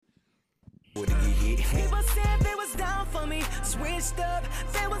me. People said they was down for me. Switched up,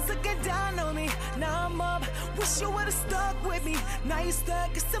 they was looking down on me. Now I'm up, wish you would've stuck with me. Now you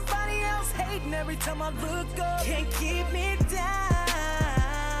stuck, cause somebody else hating every time I look up. Can't keep me down.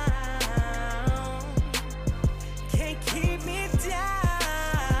 Can't keep me down.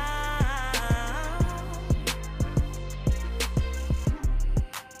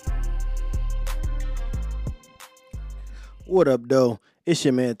 What up, though? It's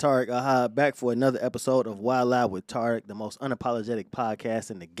your man Tariq Ahad back for another episode of Wild Loud with Tariq, the most unapologetic podcast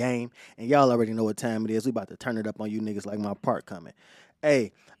in the game. And y'all already know what time it is. We about to turn it up on you niggas like my part coming.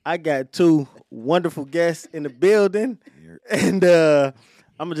 Hey, I got two wonderful guests in the building, and I'm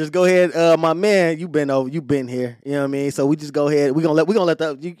gonna just go ahead. My man, you been here. You know what I mean? So we just go ahead. We gonna let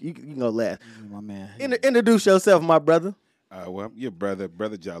you go last. My man. Introduce yourself, my brother. Well, I'm your brother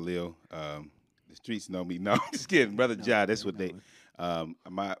Jahleel. The streets know me. No, just kidding. Brother Jah, that's what they.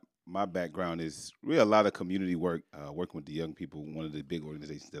 My background is really a lot of community work, working with the young people. One of the big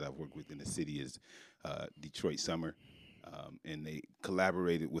organizations that I've worked with in the city is Detroit Summer, and they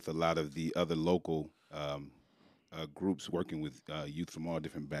collaborated with a lot of the other local groups working with youth from all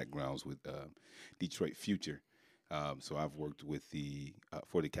different backgrounds with Detroit Future. So I've worked with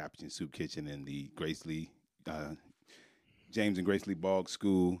for the Capuchin Soup Kitchen and the Grace Lee. James and Grace Lee Boggs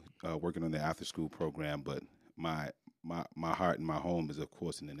School, working on the after-school program, but my heart and my home is, of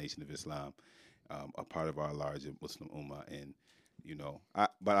course, in the Nation of Islam, a part of our larger Muslim Ummah. And, you know, I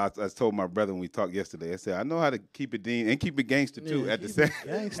told my brother when we talked yesterday, I said, I know how to keep it deen and keep it gangster, too, at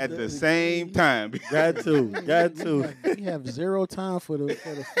the same time. Got to. We have zero time for the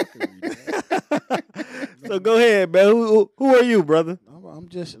fuckery. So go ahead, man. Who are you, brother? I'm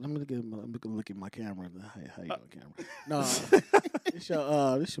look at my camera. How you doing, camera? No, this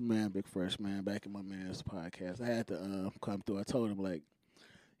your man, Big Fresh Man, back in my man's podcast. I had to come through. I told him like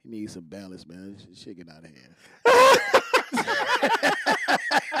he needs some balance, man. This shit get out of hand.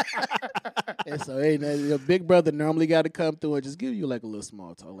 And so, hey, your big brother normally got to come through and just give you like a little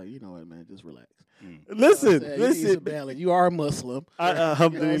small talk, like, you know what, man, just relax. Listen. You need some balance. You are a Muslim.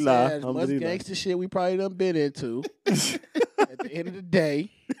 Alhamdulillah. You know much gangster shit we probably done been into. At the end of the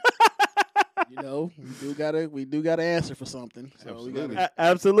day, you know, we do gotta answer for something. So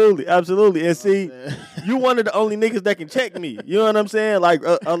absolutely. And see, you one of the only niggas that can check me. You know what I'm saying? Like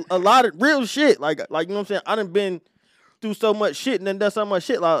a lot of real shit. Like you know what I'm saying? I done been through so much shit and then done so much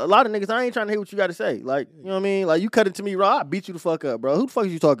shit. Like a lot of niggas, I ain't trying to hear what you got to say. Like, you know what I mean? Like you cut it to me raw, I beat you the fuck up, bro. Who the fuck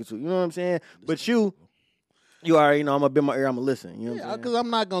is you talking to? You know what I'm saying? But you already know I'm gonna bend my ear. I'm gonna listen. You know what I'm saying? Because I'm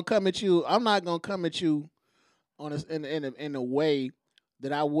not gonna come at you. I'm not gonna come at you on in a way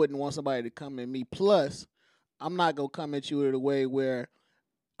that I wouldn't want somebody to come at me. Plus, I'm not gonna come at you in a way where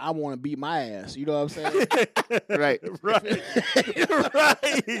I want to beat my ass. You know what I'm saying? Right.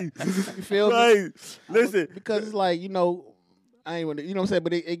 You feel me? Listen, because it's like, you know, I ain't want to, you know what I'm saying.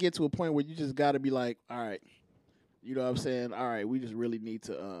 But it gets to a point where you just got to be like, all right, you know what I'm saying? All right, we just really need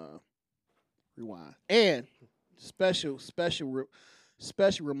to rewind. And special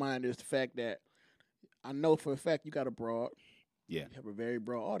reminder is the fact that I know for a fact you got a broad. Yeah. You have a very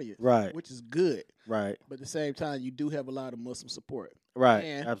broad audience. Right. Which is good. Right. But at the same time, you do have a lot of Muslim support. Right.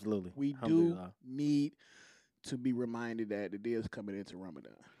 And absolutely. We do need to be reminded that it is coming into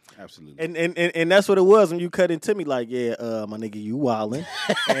Ramadan. Absolutely. And that's what it was when you cut into me like, yeah, my nigga, you wildin'.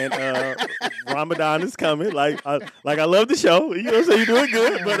 And Ramadan is coming. Like I love the show. You know what I'm saying? You doing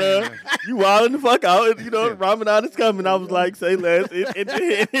good. But you wildin' the fuck out. And, you know, Ramadan is coming. I was like, say less.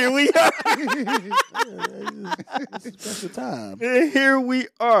 And here we are. It's a special time. And here we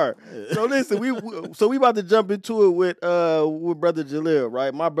are. So listen, we about to jump into it with Brother Jahleel,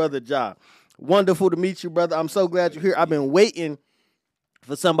 right? My brother Jah. Wonderful to meet you, brother. I'm so glad you're here. I've been waiting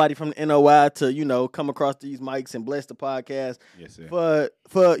for somebody from the NOI to, you know, come across these mics and bless the podcast. Yes, sir.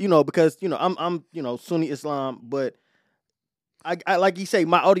 For you know, because, you know, I'm you know, Sunni Islam, but I like you say,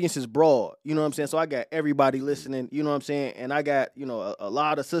 my audience is broad. You know what I'm saying? So I got everybody listening, you know what I'm saying? And I got, you know, a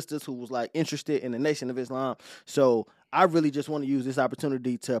lot of sisters who was like interested in the Nation of Islam. So I really just want to use this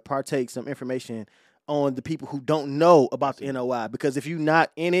opportunity to partake some information on the people who don't know about the NOI, because if you're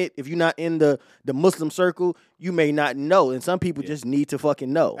not in it, if you're not in the Muslim circle, you may not know, and some people just need to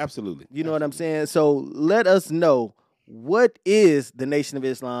fucking know. Absolutely. You know what I'm saying? So let us know, what is the Nation of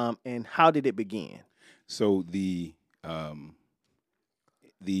Islam and how did it begin? So the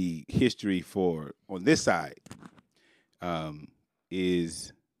history on this side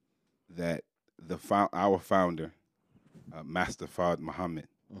is that our founder, Master Fard Muhammad,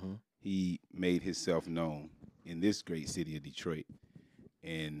 he made himself known in this great city of Detroit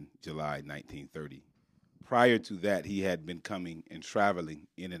in July 1930. Prior to that, he had been coming and traveling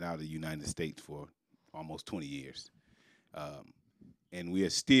in and out of the United States for almost 20 years. And we are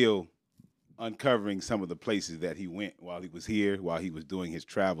still uncovering some of the places that he went while he was here, while he was doing his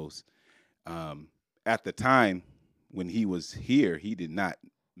travels. At the time when he was here, he did not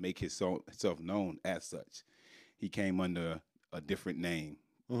make himself known as such. He came under a different name,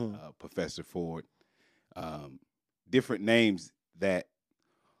 Professor Ford. Different names that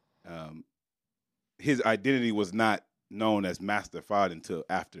his identity was not known as Master Fard until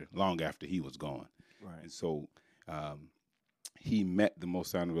long after he was gone. Right. And so he met the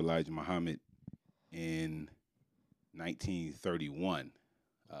Most Honorable Elijah Muhammad in 1931,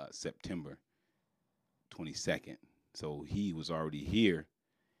 September 22nd. So he was already here,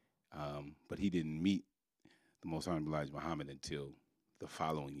 but he didn't meet the Most Honorable Elijah Muhammad until the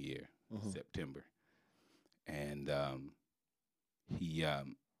following year, September. And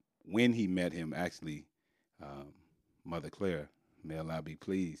when he met him, actually, Mother Claire, may Allah be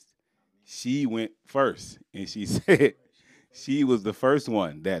pleased, she went first, and she said she was the first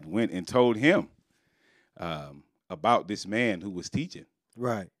one that went and told him about this man who was teaching.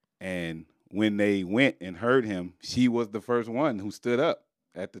 Right. And when they went and heard him, she was the first one who stood up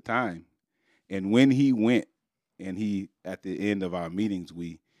at the time. And when he went, and at the end of our meetings,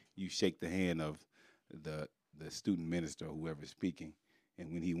 you shake the hand of the student minister or whoever's speaking.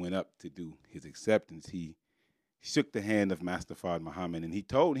 And when he went up to do his acceptance, he shook the hand of Master Fard Muhammad, and he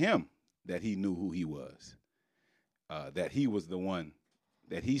told him that he knew who he was, that he was the one,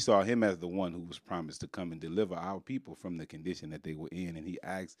 that he saw him as the one who was promised to come and deliver our people from the condition that they were in. And he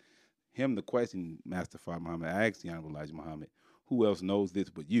asked him the question, Master Fard Muhammad asked the Honorable Elijah Muhammad, who else knows this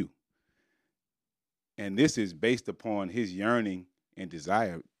but you? And this is based upon his yearning and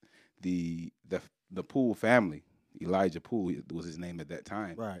desire. The Poole family, Elijah Poole was his name at that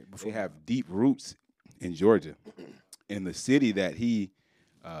time. Right. They have deep roots in Georgia. In the city that he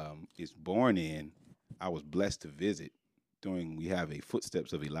is born in, I was blessed to visit we have a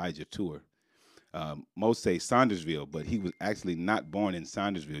Footsteps of Elijah tour. Most say Saundersville, but he was actually not born in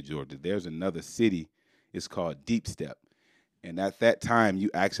Saundersville, Georgia. There's another city, it's called Deep Step. And at that time, you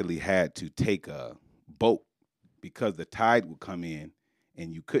actually had to take a boat because the tide would come in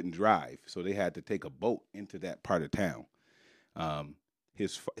and you couldn't drive. So they had to take a boat into that part of town.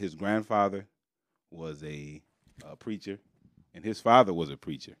 His grandfather was a preacher, and his father was a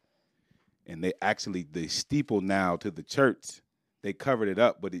preacher. And the steeple now to the church, they covered it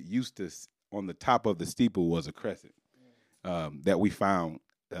up, but it used to, on the top of the steeple was a crescent that we found,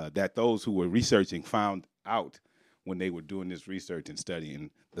 that those who were researching found out when they were doing this research and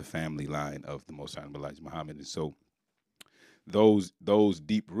studying the family line of the Most Honorable Elijah Muhammad. And so those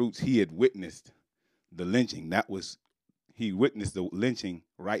deep roots, he had witnessed the lynching. He witnessed the lynching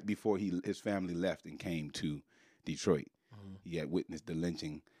right before his family left and came to Detroit. He had witnessed the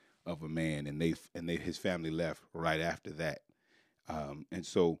lynching of a man, and his family left right after that. And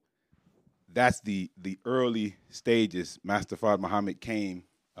so that's the early stages. Master Fard Muhammad came,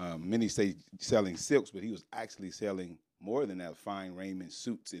 many say selling silks, but he was actually selling more than that, fine raiment,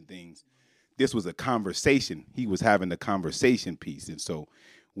 suits and things. This was a conversation. He was having a conversation piece. And so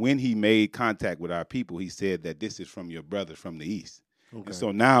when he made contact with our people, he said that this is from your brother from the East. Okay. And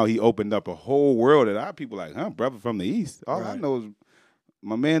so now he opened up a whole world that our people like, brother from the East? All I know is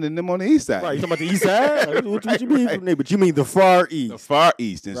my man and them on the East side. Right, you talking about the East side? what you mean from there? But you mean the Far East. The Far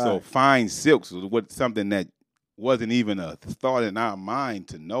East. And so fine silks was something that wasn't even a thought in our mind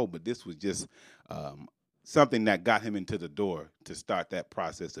to know, but this was just something that got him into the door to start that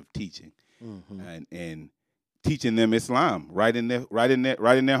process of teaching and teaching them Islam right in their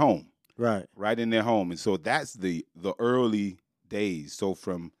home. Right in their home. And so that's the early days. So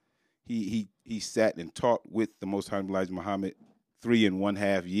from he sat and taught with the Most High Elijah Muhammad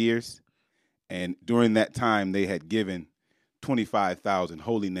 3.5 years, and during that time they had given 25,000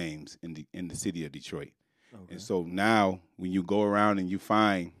 holy names in the city of Detroit. Okay. And so now when you go around and you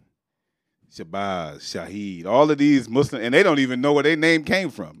find Shabazz, Shaheed, all of these Muslim, and they don't even know where their name came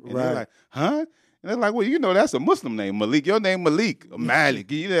from. And they're like, huh? And they're like, well, that's a Muslim name, Malik. Your name Malik, Malik.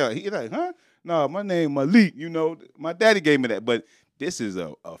 He's like, huh? No, my name Malik. My daddy gave me that. But this is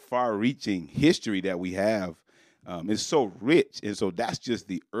a far-reaching history that we have. It's so rich. And so that's just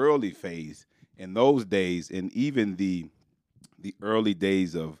the early phase in those days, and even the early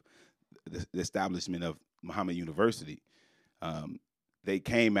days of the establishment of Muhammad University. They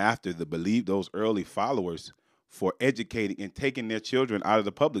came after those early followers for educating and taking their children out of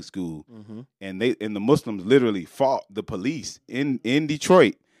the public school. And the Muslims literally fought the police in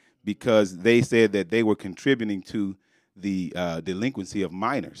Detroit because they said that they were contributing to the delinquency of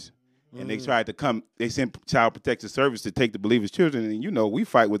minors. And they tried to come. They sent Child Protective Service to take the believers' children, and we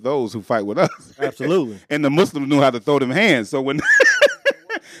fight with those who fight with us. Absolutely. And the Muslims knew how to throw them hands. So when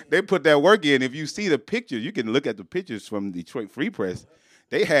they put that work in, if you see the pictures, you can look at the pictures from Detroit Free Press.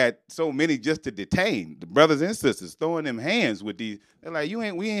 They had so many just to detain the brothers and sisters, throwing them hands with these. They're like,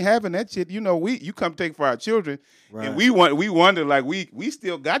 we ain't having that shit. You come take for our children, right. And we wonder like we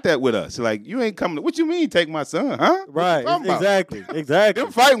still got that with us. Like you ain't coming. What you mean take my son, huh? Right, exactly.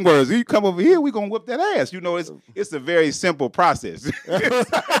 Them fighting words. You come over here, we gonna whip that ass. It's a very simple process.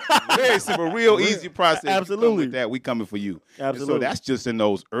 Very simple, real easy process. Absolutely, with that we coming for you. Absolutely. And so that's just in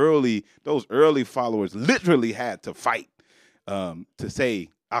those early followers literally had to fight. To say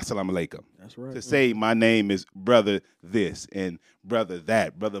Assalamu alaikum. That's right. To say my name is brother this and brother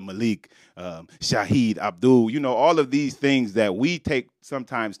that, brother Malik, Shahid, Abdul. All of these things that we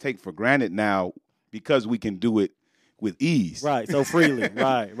sometimes take for granted now because we can do it with ease. Right. So freely.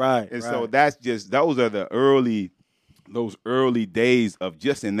 right. And so that's just those are those early days of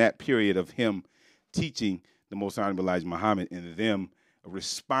just in that period of him teaching the Most Honorable Elijah Muhammad and them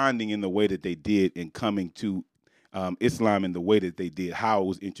responding in the way that they did and coming to Islam in the way that they did, how it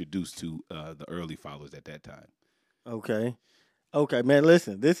was introduced to the early followers at that time. Okay, man.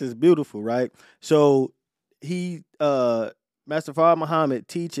 Listen, this is beautiful, right? So Master Fard Muhammad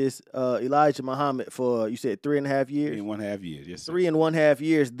teaches Elijah Muhammad for, you said 3.5 years? 3.5 years, yes, sir. 3.5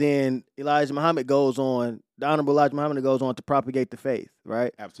 years. Then Elijah Muhammad the Honorable Elijah Muhammad goes on to propagate the faith,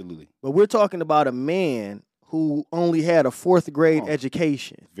 right? Absolutely. But we're talking about a man who only had a 4th grade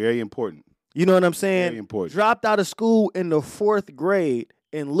education. Very important. You know what I'm saying? Very important. Dropped out of school in the 4th grade,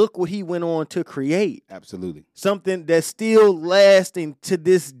 and look what he went on to create. Absolutely. Something that's still lasting to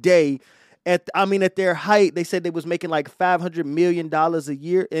this day. At their height, they said they was making like $500 million a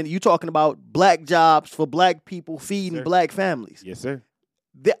year. And you talking about black jobs for black people feeding black families. Yes, sir.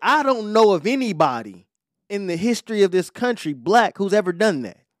 I don't know of anybody in the history of this country, black, who's ever done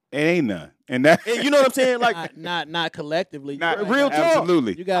that. It ain't none. And that, you know what I'm saying? Like not collectively. Real talk.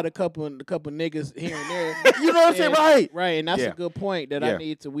 Absolutely. You got a couple niggas here and there. You know what I'm saying? Right. Right. And that's a good point that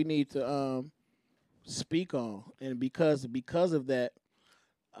we need to speak on. And because of that,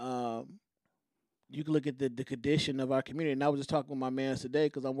 you can look at the condition of our community. And I was just talking with my man today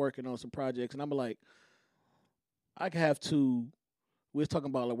because I'm working on some projects, and I'm like, I could have we was talking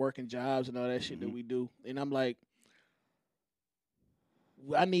about like working jobs and all that shit that we do, and I'm like,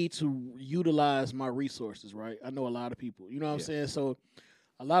 I need to utilize my resources, right? I know a lot of people, you know what I'm saying? So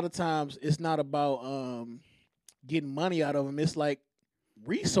a lot of times it's not about getting money out of them. It's like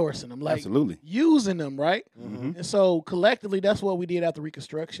resourcing them, like absolutely using them, right? Mm-hmm. And so collectively, that's what we did after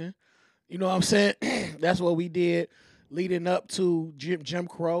Reconstruction. You know what I'm saying? That's what we did leading up to Jim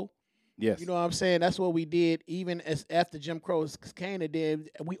Crow. Yes. You know what I'm saying? That's what we did even after Jim Crow came. And then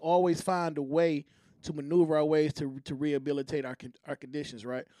we always find a way to maneuver our ways to rehabilitate our conditions,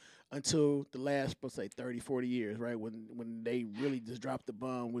 right? Until the last, let's say, 30, 40 years, right? When they really just dropped the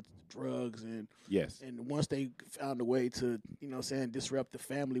bomb with drugs and and once they found a way to, you know what I'm saying, disrupt the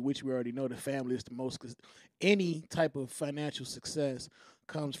family, which we already know the family is the most, because any type of financial success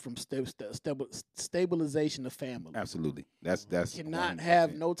comes from stabilization of family. Absolutely. That's cannot 100%.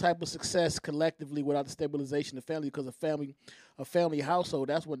 have no type of success collectively without the stabilization of family, because a family household,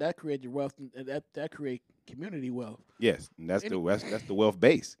 that's what that creates your wealth, and that create community wealth. Yes, and that's the wealth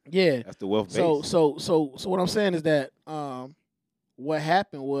base. Yeah, that's the wealth base. So what I'm saying is that what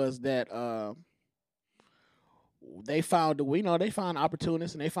happened was that they found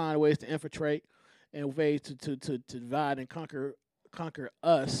opportunists, and they found ways to infiltrate and ways to divide and conquer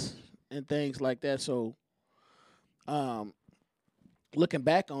us and things like that. So looking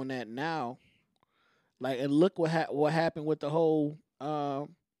back on that now, like, and look what happened with the whole because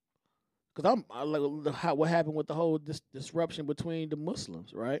what happened with the whole disruption between the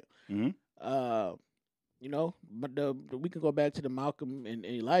Muslims, right? Mm-hmm. You know, but we can go back to the Malcolm and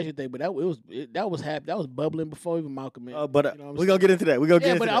Elijah thing, but that was bubbling before even Malcolm. But you know we're gonna get into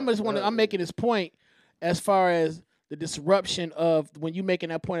that. I'm making this point as far as the disruption of when you making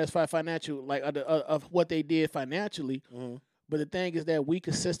that point as far as financial, like of what they did financially. Mm-hmm. But the thing is that we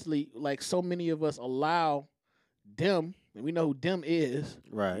consistently, like so many of us, allow them, and we know who them is,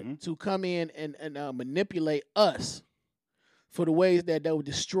 right, to come in and manipulate us for the ways that will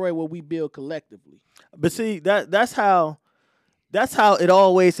destroy what we build collectively. But see, that's how it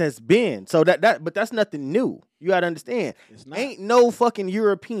always has been. So but that's nothing new. You gotta understand. Ain't no fucking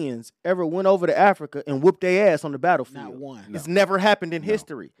Europeans ever went over to Africa and whooped their ass on the battlefield. Not one. It's never happened in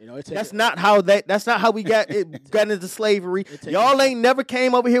history. You know, that's not how we got into slavery. Y'all ain't never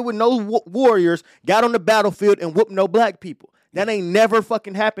came over here with no warriors, got on the battlefield and whooped no black people. That ain't never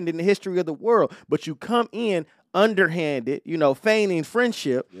fucking happened in the history of the world. But you come in underhanded, feigning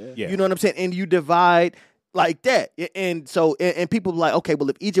friendship. Yeah. You know what I'm saying? And you divide like that. And so, and people be like, okay, well,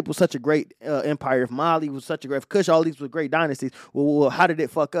 if Egypt was such a great empire, if Mali was such a great, if Kush, all these were great dynasties, well, how did it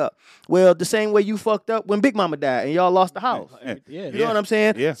fuck up? Well, the same way you fucked up when Big Mama died and y'all lost the house. Yeah. You know what I'm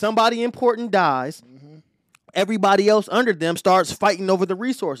saying? Yeah. Somebody important dies. Everybody else under them starts fighting over the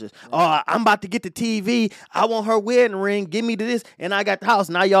resources. Oh, I'm about to get the TV. I want her wedding ring. Give me this, and I got the house.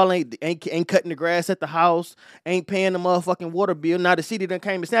 Now y'all ain't cutting the grass at the house. Ain't paying the motherfucking water bill. Now the city done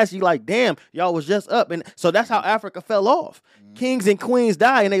came and snatched you. Like, damn, y'all was just up, and so that's how Africa fell off. Kings and queens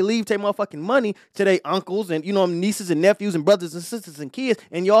die, and they leave their motherfucking money to their uncles and nieces and nephews and brothers and sisters and kids,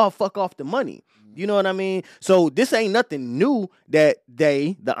 and y'all fuck off the money. You know what I mean? So this ain't nothing new that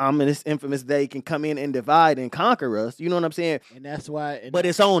the ominous, infamous they can come in and divide and conquer us. You know what I'm saying? And that's why. But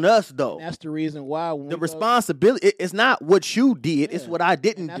it's on us, though. That's the reason why. The responsibility, it's not what you did, it's what I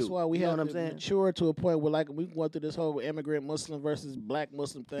didn't do. That's why we have to mature to a point where, like, we going through this whole immigrant Muslim versus black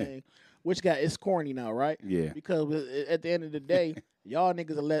Muslim thing, which it's corny now, right? Yeah. Because at the end of the day, y'all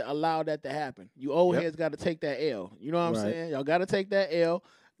niggas allow that to happen. You old heads got to take that L. You know what I'm saying? Y'all got to take that L.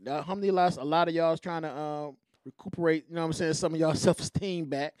 Alhamdulillah, a lot of y'all is trying to recuperate, you know what I'm saying, some of y'all self-esteem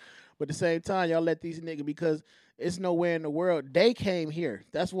back. But at the same time, y'all let these niggas, because it's nowhere in the world. They came here.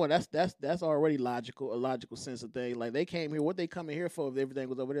 That's already a logical sense of thing. Like, they came here. What they coming here for if everything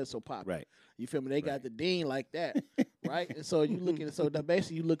was over there so popular? Right. You feel me? They got the dean like that, right? And so you looking, so that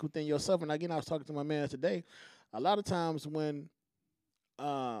basically you look within yourself. And again, I was talking to my man today. A lot of times when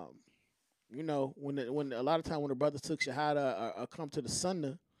a lot of time when the brothers took Shahada or come to the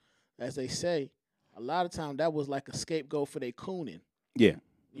Sunnah, as they say, a lot of time that was like a scapegoat for their cooning. Yeah.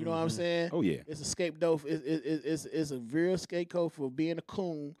 You know what I'm saying? Oh, yeah. It's a scapegoat. It's a real scapegoat for being a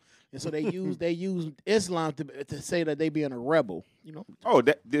coon. And so they use Islam to say that they being a rebel. You know? Oh,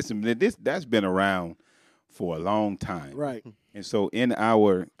 that's been around for a long time. Right. And so in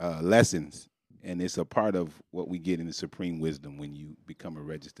our lessons, and it's a part of what we get in the Supreme Wisdom when you become a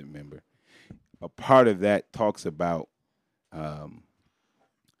registered member, a part of that talks about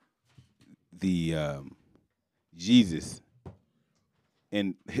Jesus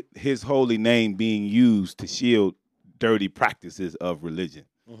and his holy name being used to shield dirty practices of religion.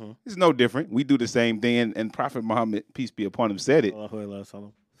 Mm-hmm. It's no different. We do the same thing, and Prophet Muhammad, peace be upon him, said it.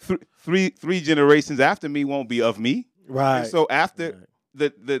 Three generations after me won't be of me. Right. And so after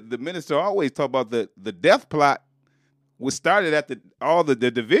the minister always talk about the death plot was started at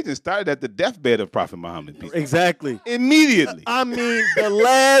the division started at the deathbed of Prophet Muhammad. Exactly. Immediately. I mean, the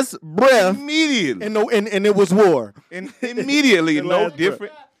last breath. Immediately. And it was war. And immediately, no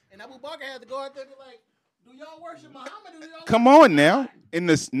different. And Abu Bakr had to go out there and be like, do y'all worship Muhammad? Come on now. And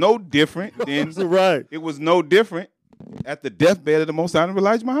it's no different than right. It was no different at the deathbed of the Most Honorable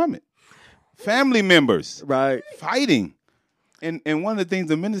Elijah Muhammad. Family members. Right. Fighting. And one of the things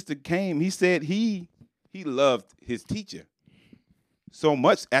the minister came, he said he loved his teacher so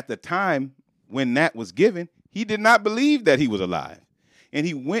much at the time when that was given, he did not believe that he was alive. And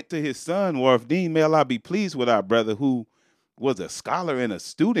he went to his son, Warfdeen, may Allah be pleased with our brother, who was a scholar and a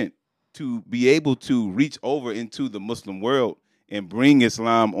student, to be able to reach over into the Muslim world and bring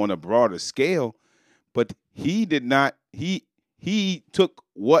Islam on a broader scale. But he did not, he took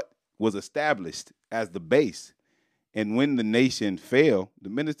what was established as the base. And when the nation fell, the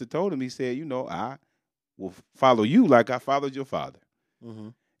minister told him, he said, I will follow you like I followed your father. Mm-hmm.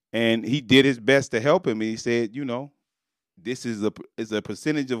 And he did his best to help him. And he said, this is a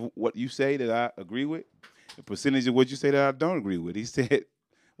percentage of what you say that I agree with, a percentage of what you say that I don't agree with. He said,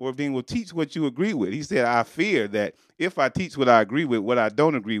 Warfdeen will teach what you agree with. He said, I fear that if I teach what I agree with, what I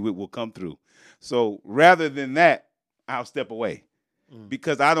don't agree with will come through. So rather than that, I'll step away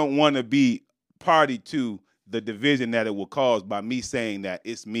because I don't want to be party to the division that it will cause by me saying that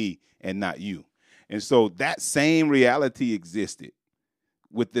it's me and not you. And so that same reality existed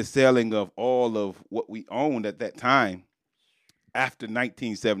with the selling of all of what we owned at that time after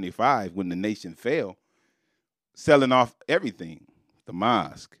 1975 when the nation fell, selling off everything, the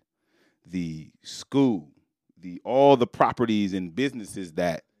mosque, the school, all the properties and businesses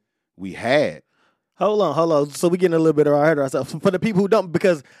that we had. Hold on. So we getting a little bit ahead of ourselves. For the people who don't,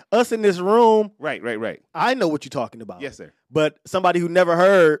 because us in this room, right. I know what you're talking about. Yes, sir. But somebody who never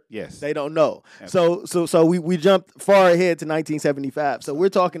heard, yes, they don't know. Absolutely. So we jumped far ahead to 1975. So we're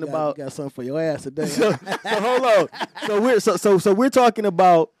talking about. You got something for your ass today. So hold on. So we're talking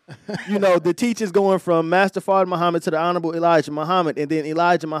about the teachings going from Master Fard Muhammad to the Honorable Elijah Muhammad, and then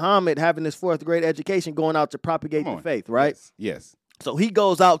Elijah Muhammad having his fourth grade education going out to propagate the faith, right? Yes. So he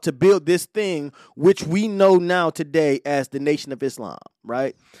goes out to build this thing, which we know now today as the Nation of Islam,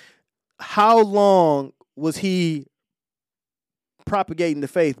 right? How long was he propagating the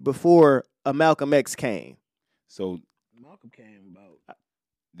faith before Malcolm X came? So Malcolm came about.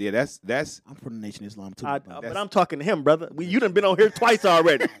 yeah, that's I'm from the Nation of Islam too. But I'm talking to him, brother. You done been on here twice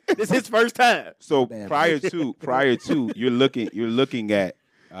already. This is his first time. so Bad. prior to you're looking at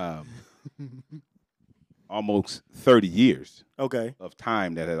almost 30 years Okay. of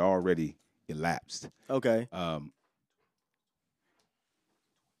time that had already elapsed. Okay.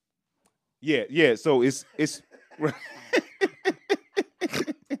 Yeah. So it's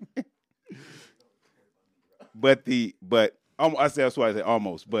I say that's why I say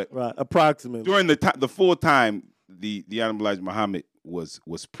almost. But Right. Approximately. during the full time the Honorable Elijah Muhammad was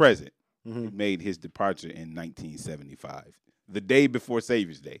present, Mm-hmm. he made his departure in 1975, the day before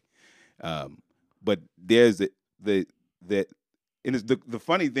Savior's Day. But there's the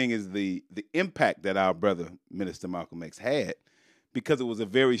funny thing is the impact that our brother Minister Malcolm X had, because it was a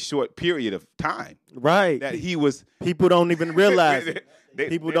very short period of time Right. that he was. People don't even realize it.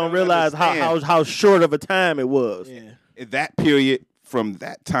 People don't realize how short of a time it was. Yeah. That period from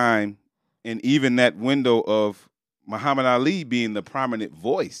that time, and even that window of Muhammad Ali being the prominent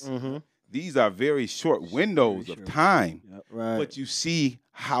voice. Mm-hmm. These are very short windows of time. Yep. Right. But you see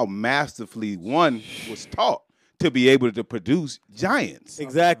how masterfully one was taught to be able to produce giants.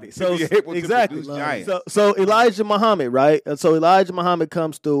 Exactly. So be able to exactly. produce giants. So Elijah Muhammad, right? And so Elijah Muhammad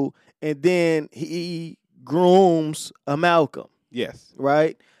comes through, and then he grooms a Malcolm, Yes.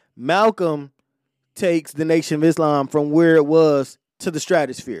 right? Malcolm takes the Nation of Islam from where it was to the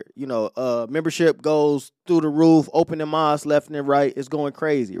stratosphere. You know, membership goes through the roof, opening mosques left and right. It's going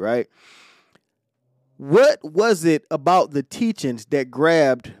crazy, right? What was it about the teachings that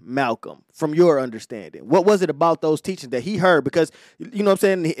grabbed Malcolm, from your understanding? What was it about those teachings that he heard? Because, you know what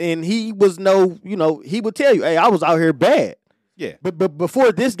I'm saying, and he was he would tell you, hey, I was out here bad. Yeah. But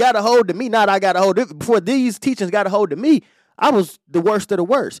before this got a hold of me, not I got a hold of it, before these teachings got a hold of me, I was the worst of the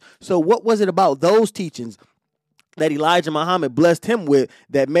worst. So what was it about those teachings that Elijah Muhammad blessed him with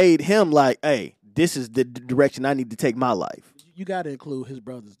that made him like, hey, this is the direction I need to take my life? You got to include his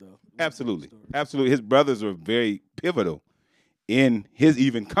brothers, though. Absolutely. Absolutely. His brothers were very pivotal in his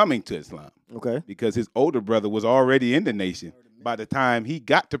even coming to Islam, Okay. because his older brother was already in the nation by the time he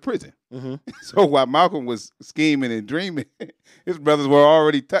got to prison. Mm-hmm. So while Malcolm was scheming and dreaming, his brothers were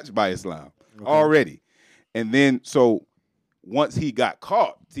already touched by Islam already. And then so once he got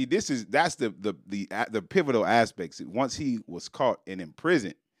caught, see, that's the pivotal aspects. Once he was caught and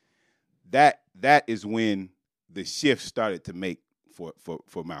imprisoned, that is when the shift started to make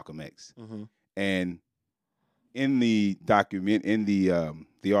for Malcolm X. Mm-hmm. And in the document, in the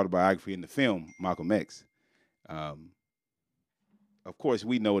autobiography, in the film Malcolm X, of course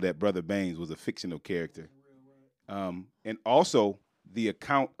we know that Brother Baines was a fictional character, and also the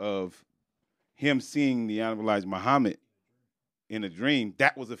account of him seeing the Honorable Elijah Muhammad in a dream,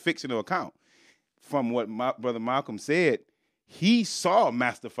 that was a fictional account. From what Brother Malcolm said, he saw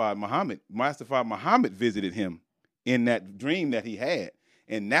Master Fard Muhammad. Master Fard Muhammad visited him in that dream that he had,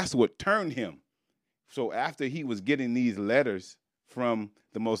 and that's what turned him. So after he was getting these letters from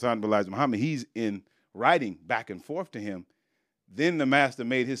the Most Honorable Elijah Muhammad, he's in writing back and forth to him. Then the master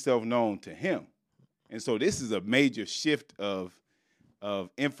made himself known to him. And so this is a major shift of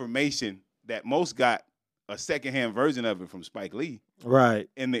information that most got a secondhand version of it from Spike Lee. Right.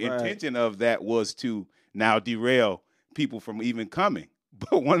 And the intention of that was to now derail people from even coming.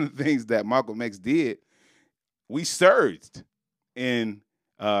 But one of the things that Malcolm X did, we surged in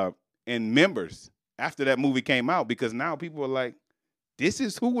members after that movie came out, because now people are like, this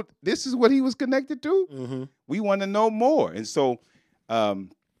is what he was connected to. Mm-hmm. We want to know more. And so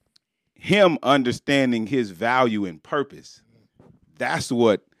him understanding his value and purpose, that's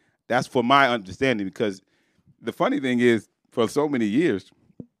for my understanding, because the funny thing is, for so many years,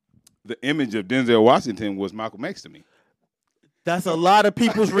 the image of Denzel Washington was Malcolm X to me. That's a lot of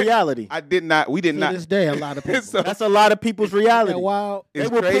people's reality. We did not. To this day, a lot of people. So- That's a lot of people's reality. Wild. They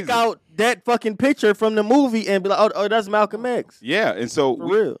It's will pick crazy. out that fucking picture from the movie and be like, oh, that's Malcolm X. Yeah, and so For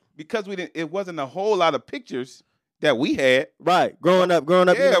real. because it wasn't a whole lot of pictures that we had. Right. Growing up. Yeah,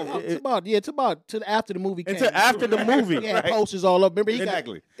 It's about to after the movie came. Until after the movie. He had Right. posters all up. Remember,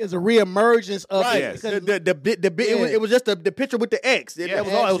 Exactly. It's a reemergence of Right. it. Yes. because It was just the picture with the X. It Yeah.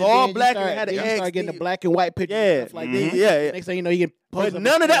 was all black and it had an Then X. you start getting the black and white pictures Yeah. and stuff like that. Yeah. Next thing you know, you get But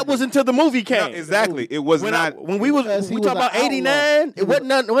none of that was until the movie came. No, exactly. It was not. When we talk about 89, it wasn't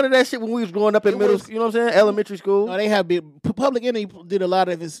none of that shit when we was growing up in middle school, you know what I'm saying? Elementary school. No, they have Public Enemy did a lot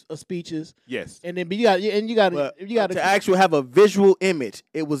of his speeches. Yes. And then you got to actually have a visual image,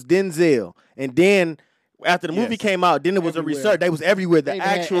 it was Denzel. And then after the movie came out, then it was everywhere. A research. They was everywhere. The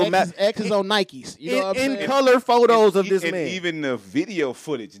actual X's on Nikes. You know what I'm saying? color photos of this man. Even the video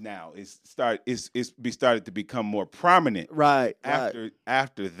footage now started to become more prominent. Right.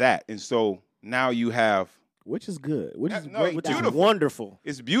 After that, and so now you have, which is good. Which is great. Which is wonderful.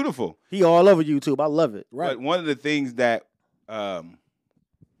 It's beautiful. He all over YouTube. I love it. Right. But one of the things that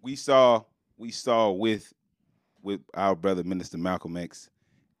we saw with our brother Minister Malcolm X.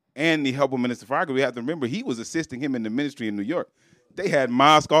 And the help of Minister Fargo, we have to remember he was assisting him in the ministry in New York. They had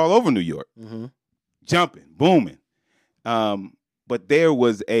mosques all over New York, jumping, booming. But there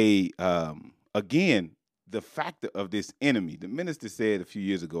was again, the factor of this enemy. The minister said a few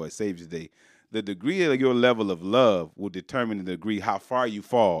years ago at Savior's Day, the degree of your level of love will determine the degree how far you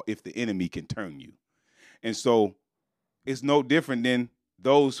fall if the enemy can turn you. And so it's no different than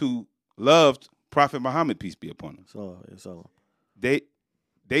those who loved Prophet Muhammad, peace be upon him. So they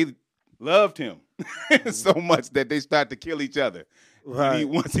loved him so much that they started to kill each other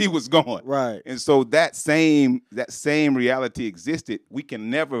once he was gone. Right. And so that same reality existed. We can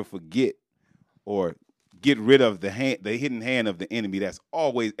never forget or get rid of the hidden hand of the enemy that's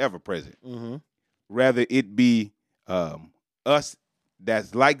always ever present. Mm-hmm. Rather it be us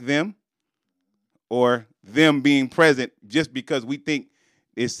that's like them or them being present just because we think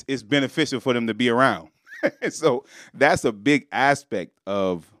it's beneficial for them to be around. So that's a big aspect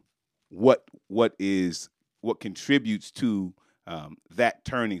of what contributes to that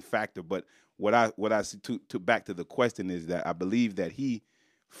turning factor. But what I see to back to the question is that I believe that he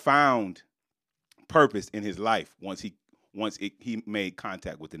found purpose in his life once he made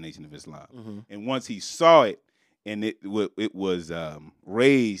contact with the Nation of Islam, and once he saw it, and it was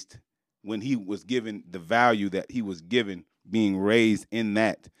raised when he was given the value that he was given, being raised in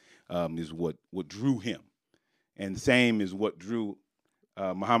that is what drew him. And same is what drew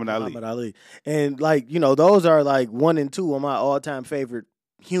Muhammad Ali. And those are like 1 and 2 of my all-time favorite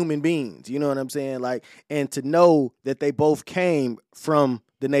human beings. You know what I'm saying? Like, and to know that they both came from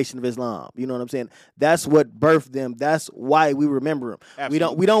the Nation of Islam. You know what I'm saying? That's what birthed them. That's why we remember them.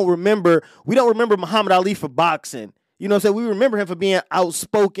 Absolutely. We don't remember Muhammad Ali for boxing. You know what I'm saying? We remember him for being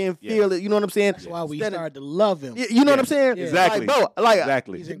outspoken, fearless. You know what I'm saying? That's why we started to love him. You know what I'm saying? Yeah. Exactly.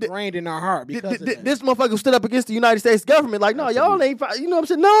 Exactly. He's ingrained in our heart because of that. This motherfucker stood up against the United States government. Like, no, y'all ain't. You know what I'm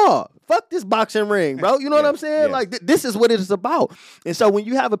saying? No, fuck this boxing ring, bro. You know what I'm saying? Yes. Like, this is what it is about. And so when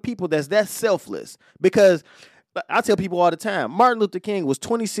you have a people that's that selfless, because I tell people all the time, Martin Luther King was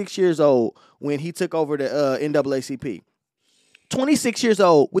 26 years old when he took over the NAACP. 26 years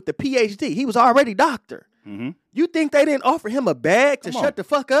old with the PhD. He was already doctor. Mm-hmm. You think they didn't offer him a bag to shut the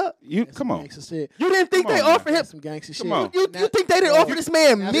fuck up? Come on. You didn't think they offered him some gangster shit? Come on. You think they didn't offer this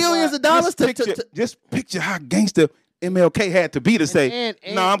man millions of dollars Just picture how gangster MLK had to be to say,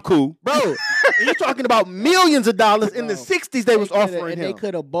 "No, I'm cool, bro." You're talking about millions of dollars in the '60s. They was offering him. They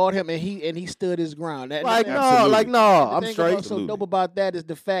could have bought him, and he stood his ground. I'm The straight. What's so dope about that is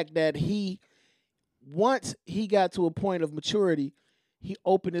the fact that once he got to a point of maturity, he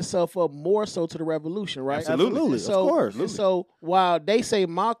opened himself up more so to the revolution, right? Absolutely. So, of course. And so while they say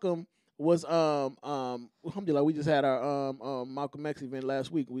Malcolm was alhamdulillah, we just had our Malcolm X event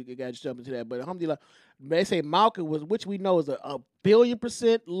last week. We got to jump into that, but alhamdulillah, they say Malcolm was, which we know is a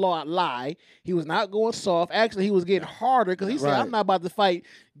billion% lie. He was not going soft. Actually, he was getting harder because he said, "I'm not about to fight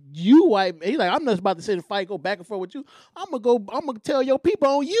you, white." He's like, "I'm not about to sit and fight, go back and forth with you. I'm gonna tell your people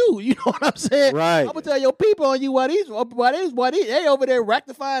on you." You know what I'm saying? Right. I'm gonna tell your people on you why they over there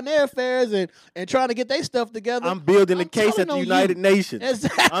rectifying their affairs and trying to get their stuff together. I'm building a case at the United Nations.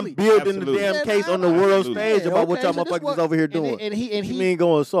 Exactly. I'm building the damn case on the world stage about what y'all so motherfuckers over here doing. And he mean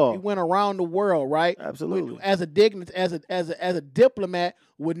going soft. He went around the world, right? Absolutely. As a diplomat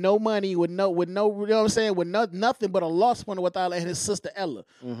with no money, with no, you know what I'm saying, with nothing but Allah subhanahu wa ta'ala and his sister Ella.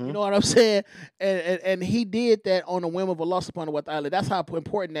 Mm-hmm. You know what I'm saying? And he did that on the whim of Allah subhanahu wa ta'ala. That's how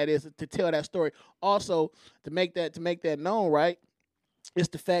important that is to tell that story. Also, to make that known, right? It's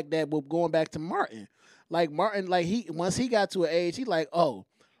the fact that we're going back to Martin. Like Martin, once he got to an age, he like, oh,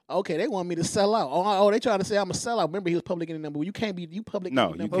 okay, they want me to sell out. Oh, they trying to say I'm a sellout. Remember, he was public enemy number one. You can't be public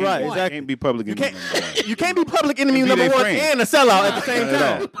enemy number one. Right, exactly. You can't be public enemy number one. You can't be public enemy number one and a sellout at the same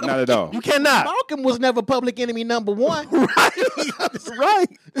time. Not at all. You cannot. Malcolm was never public enemy number one. Right.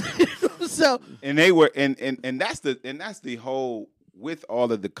 So and they were and that's the whole, with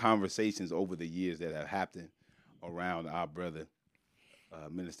all of the conversations over the years that have happened around our brother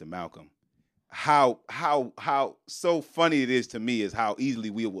Minister Malcolm, how so funny it is to me is how easily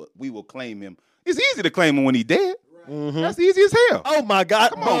we will claim him. It's easy to claim him when he's dead. Mm-hmm. That's easy as hell. Oh my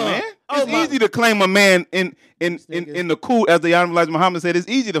God! Come on, man. It's easy to claim a man in the cool, as the Honorable Elijah Muhammad said. It's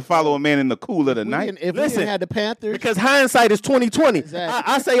easy to follow a man in the cool of the night. If we didn't have the Panthers, because hindsight is 20/20.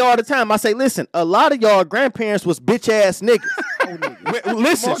 Exactly. I say all the time. I say, listen, a lot of y'all grandparents was bitch ass niggas.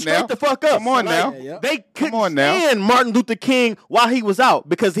 Listen, straight the fuck up. Come on now. They couldn't stand Martin Luther King while he was out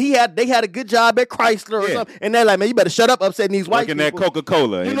because they had a good job at Chrysler or something, and they're like, man, you better shut up upsetting these white people. Working at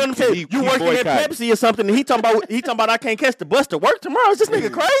Coca-Cola. You know what I'm saying? You working at Pepsi or something, and he talking about I can't catch the bus to work tomorrow. Is this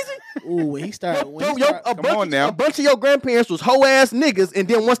nigga crazy? Ooh, when he started. A bunch of your grandparents was hoe ass niggas, and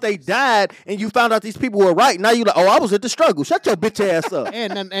then once they died, and you found out these people were right, now you like, oh, I was at the struggle. Shut your bitch ass up.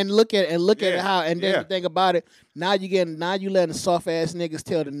 and look at how, and then think about it. Now you letting soft ass niggas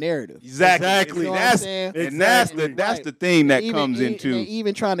tell the narrative. Exactly. You know That's the thing that comes into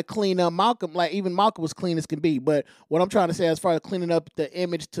even trying to clean up Malcolm. Like even Malcolm was clean as can be. But what I'm trying to say, as far as cleaning up the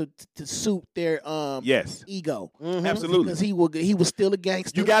image to suit their ego, absolutely, because he was still a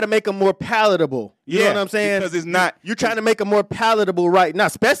gangster. You got to make him more palatable. You know what I'm saying? Because it's not. You're trying to make him more palatable right now,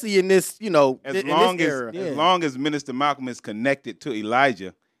 especially in this, as long as Minister Malcolm is connected to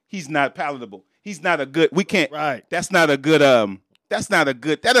Elijah, he's not palatable. He's not a good. We can't. Right. That's not a good. That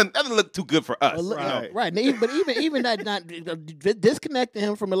doesn't look too good for us. Right. But even that not disconnecting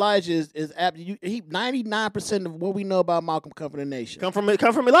him from Elijah is 99% of what we know about Malcolm come from the nation. Come from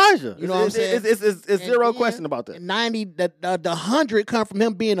Elijah. You know what I'm saying? It's zero question about that. 100 come from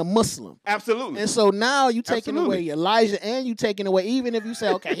him being a Muslim. Absolutely. And so now you taking away Elijah, and you taking away, even if you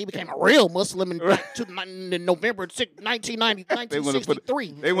say, okay, he became a real Muslim in November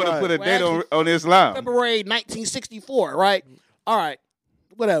 1963. They want to put a date on Islam. February 1964, right? All right,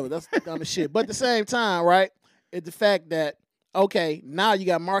 whatever. That's the dumbest shit. But at the same time, right, it's the fact that, okay, now you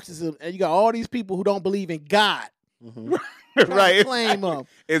got Marxism and you got all these people who don't believe in God. Mm-hmm. Right. Claim him.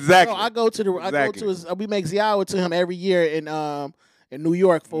 Exactly. So we make ziyarah to him every year in New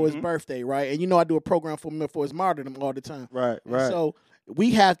York for his birthday, right? And I do a program for him for his martyrdom all the time. Right. And so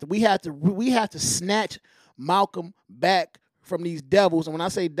we have to snatch Malcolm back from these devils. And when I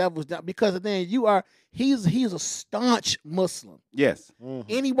say devils, because then he's a staunch Muslim. Yes. Mm-hmm.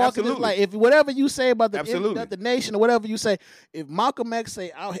 Any walk in his life, if whatever you say about the nation or whatever you say, if Malcolm X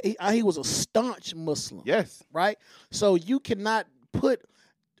say he was a staunch Muslim. Yes. Right? So you cannot put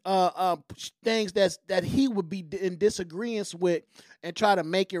things that he would be in disagreement with and try to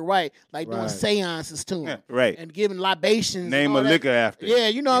make it right, like doing seances to him, right, and giving libations. Name a liquor after. Yeah,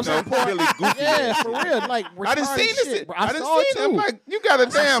 you know what I'm saying? Really goofy. Yeah, for real. Like I done seen this. I saw it too. I'm like, you got a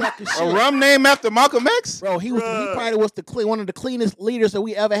rum name after Malcolm X, bro. He probably was one of the cleanest leaders that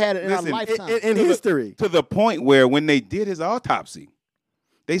we ever had in our lifetime in history. To the point where when they did his autopsy,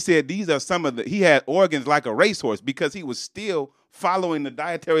 they said these are some of he had organs like a racehorse because he was still following the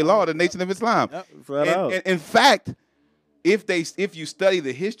dietary law of the Nation of Islam. And in fact, if you study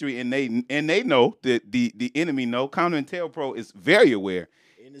the history and they know that the enemy know, COINTELPRO is very aware.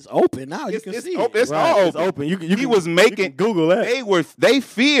 And it's open now. You can see it. It's all open. He was making Google that. They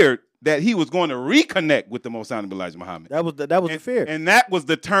feared that he was going to reconnect with the Most Honorable Elijah Muhammad. That was the fear, and that was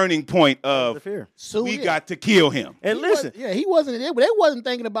the turning point of the fear. So we got to kill him. And listen, he wasn't. They wasn't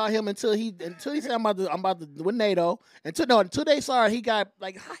thinking about him until he said I'm about to with NATO. Until they saw he got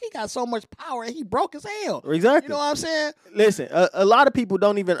so much power and he broke as hell. Exactly. You know what I'm saying? Listen, a lot of people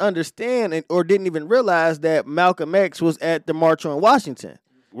don't even understand or didn't even realize that Malcolm X was at the March on Washington.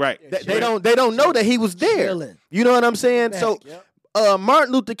 Right. They don't know that he was there. Chilling. You know what I'm saying? So. Yep.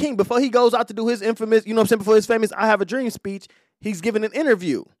 Martin Luther King, before he goes out to do his infamous, before his famous I Have a Dream speech, he's giving an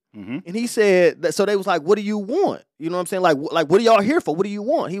interview. Mm-hmm. And he said that, so they was like, what do you want? You know what I'm saying? Like, what are y'all here for? What do you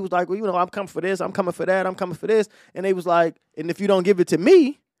want? He was like, well, I'm coming for this. I'm coming for that. I'm coming for this. And they was like, and if you don't give it to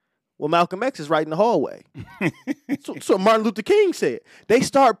me, well, Malcolm X is right in the hallway. so Martin Luther King said. They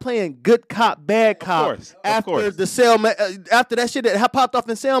start playing good cop, bad cop. After the Selma, after that shit that popped off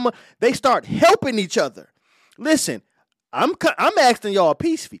in Selma, they start helping each other. Listen, I'm asking y'all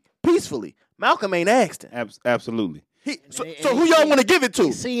peacefully. Malcolm ain't asking. Absolutely. So who y'all want to give it to?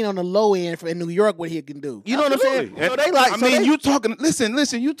 He's seen on the low end in New York what he can do. You know what I'm saying? So they like. you talking.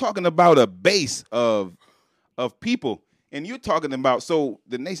 Listen. You talking about a base of people, and you're talking about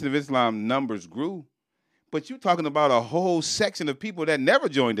the Nation of Islam numbers grew. But you're talking about a whole section of people that never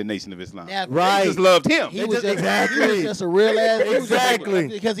joined the Nation of Islam. Right. They just loved him. He was just a real ass. Exactly.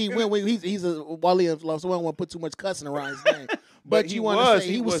 Because he's a Wali of Love, so I don't want to put too much cussing around his name. But you want to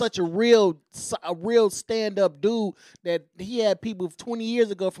say he was such a real stand-up dude that he had people 20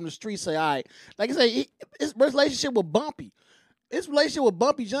 years ago from the street say, all right. Like I say, his relationship was bumpy. his relationship with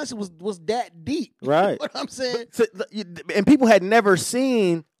Bumpy Johnson was that deep. Right. You know what I'm saying? So, and people had never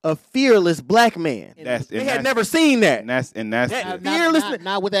seen a fearless black man. They had never seen that. And that's That fearless,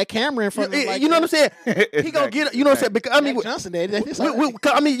 not with that camera in front of him. Like you know what I'm that. saying? He gonna get, you know what I'm saying? Because, I mean, Jack Johnson did.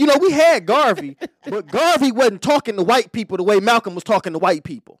 we had Garvey, but Garvey wasn't talking to white people the way Malcolm was talking to white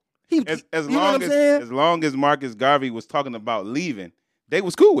people. As long as Marcus Garvey was talking about leaving, they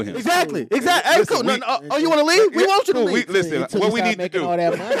was cool with him. Exactly. Hey, cool. You want to leave? We want you to leave. Listen, what we need to do.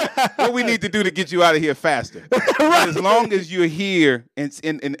 What we need to do to get you out of here faster. Right. As long as you're here,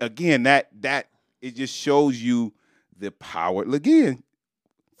 and again, that it just shows you the power. Again,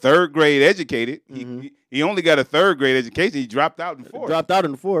 third grade educated. Mm-hmm. He only got a third grade education. He dropped out in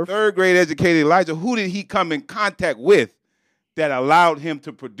fourth. Third grade educated Elijah. Who did he come in contact with that allowed him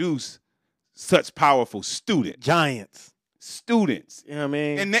to produce such powerful students? Giants. Students. You know what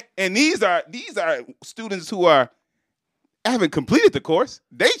I mean? And these are students who haven't completed the course.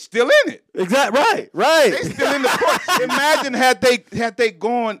 They still in it. Exactly. Right. They still in the course. Imagine had they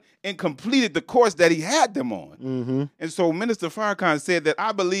gone and completed the course that he had them on. Mm-hmm. And so Minister Farrakhan said that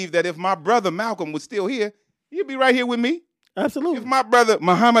I believe that if my brother Malcolm was still here, he'd be right here with me. Absolutely. If my brother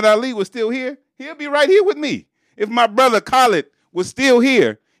Muhammad Ali was still here, he'll be right here with me. If my brother Khalid was still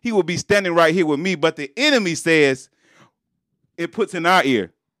here, he would be standing right here with me. But the enemy says, it puts in our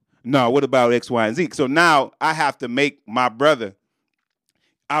ear, no, what about X, Y, and Z? So now I have to make my brother,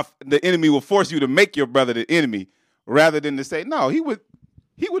 the enemy will force you to make your brother the enemy rather than to say, no, he would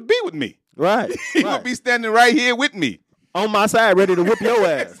be with me. Right. He would be standing right here with me. On my side, ready to whoop your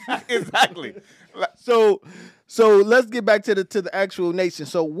ass. Exactly. So let's get back to the actual nation.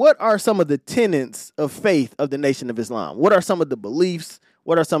 So what are some of the tenets of faith of the Nation of Islam? What are some of the beliefs?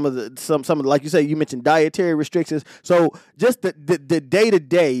 What are some of the like you say, you mentioned dietary restrictions. So just the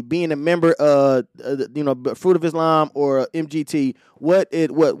day-to-day being a member of Fruit of Islam or MGT, what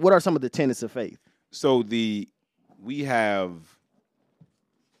are some of the tenets of faith? So we have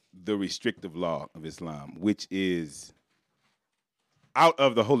the restrictive law of Islam, which is out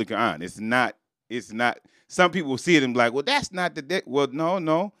of the Holy Quran. It's not some people see it and be like, well, that's not well,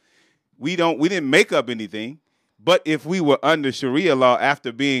 no. We didn't make up anything. But if we were under Sharia law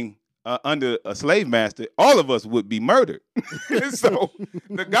after being under a slave master, all of us would be murdered. So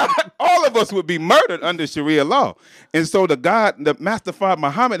all of us would be murdered under Sharia law. And so the Master Father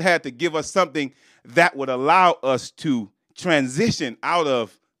Muhammad had to give us something that would allow us to transition out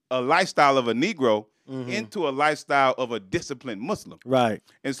of a lifestyle of a Negro into a lifestyle of a disciplined Muslim. Right.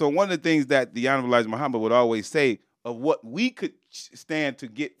 And so one of the things that the Honorable Elijah Muhammad would always say of what we could stand to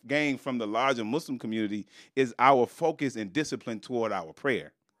gain from the larger Muslim community is our focus and discipline toward our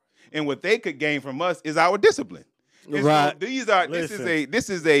prayer. And what they could gain from us is our discipline. And right. So this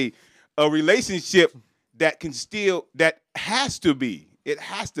is a relationship that has to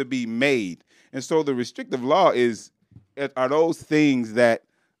be made. And so the restrictive law are those things that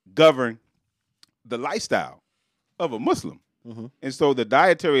govern the lifestyle of a Muslim. Mm-hmm. And so the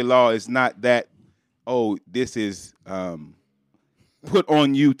dietary law is not that, this is put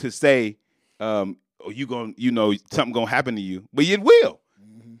on you to say, something gonna happen to you, but it will,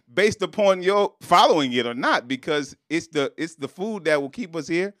 based upon your following it or not, because it's the food that will keep us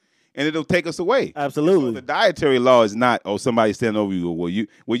here, and it'll take us away. Absolutely. So the dietary law is not, somebody standing over you,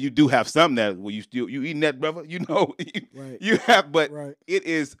 well you do have something that you eating that, brother, right. You have, but right. It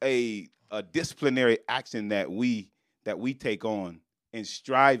is a disciplinary action that we take on in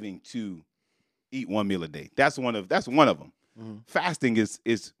striving to eat one meal a day. That's one of them. Mm-hmm. Fasting is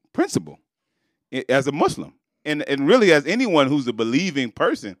principle as a Muslim, and really as anyone who's a believing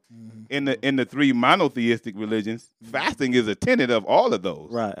person in the three monotheistic religions. Fasting is a tenet of all of those.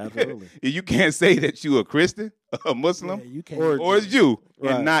 Right, absolutely. You can't say that you're a Christian, a Muslim, you can't. or a Jew,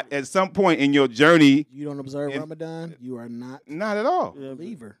 right. And not at some point in your journey. You don't observe Ramadan. You are not at all a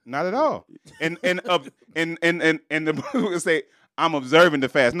believer. Not at all. And the Muslim will say, I'm observing the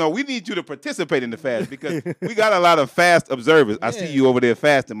fast. No, we need you to participate in the fast because we got a lot of fast observers. Yeah. I see you over there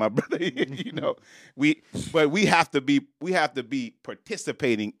fasting, my brother. But we have to be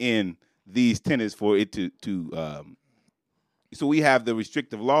participating in these tenets for it to so we have the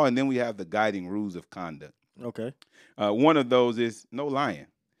restrictive law, and then we have the guiding rules of conduct. Okay. One of those is no lying.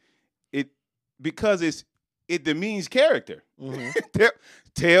 Because it demeans character. Mm-hmm.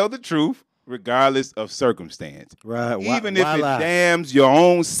 Tell the truth regardless of circumstance. Right. Even if it damns your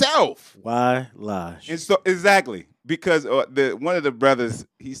own self. Why lie? And so exactly. Because one of the brothers,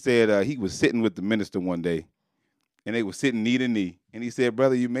 he said he was sitting with the minister one day, and they were sitting knee to knee. And he said,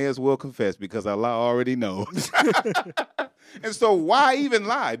 brother, you may as well confess because Allah already knows. And so why even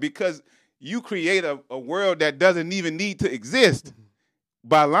lie? Because you create a world that doesn't even need to exist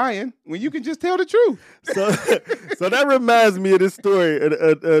by lying when you can just tell the truth. So that reminds me of this story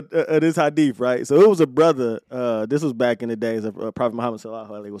of this hadith, right? So it was a brother. This was back in the days of Prophet Muhammad sallallahu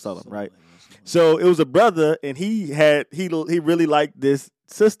alaihi wasallam, right? So it was a brother, and he really liked this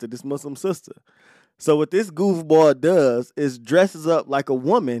sister, this Muslim sister. So what this goofball does is dresses up like a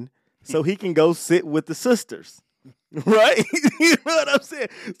woman so he can go sit with the sisters. Right? You know what I'm saying?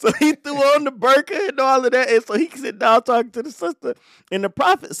 So he threw on the burqa and all of that, and so he can sit down talking to the sister. And the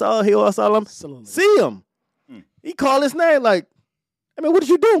Prophet sallallahu see him. He called his name like, I mean, what are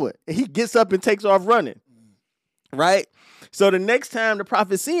you doing? And he gets up and takes off running. Right? So the next time the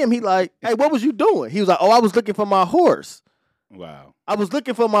Prophet see him, he like, hey, what was you doing? He was like, oh, I was looking for my horse. Wow. I was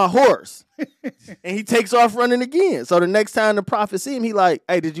looking for my horse. And he takes off running again. So the next time the Prophet see him, he like,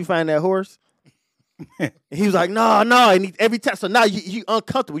 hey, did you find that horse? And he was like, no. And every time, so now you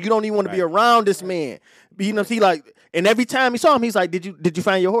uncomfortable. You don't even want to be around this man. You know, he like, and every time he saw him, he's like, did you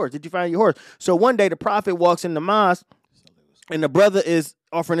find your horse? Did you find your horse? So one day the Prophet walks in the mosque, and the brother is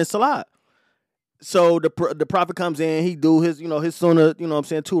offering his salat. So the Prophet comes in, he do his, his sunnah, you know what I'm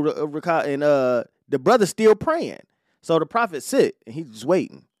saying, 2 rakat, and the brother's still praying. So the Prophet sit, and he's just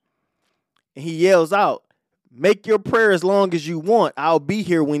waiting. And he yells out, make your prayer as long as you want. I'll be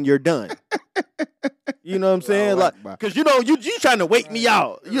here when you're done. You know what I'm saying? Like, because you trying to wait me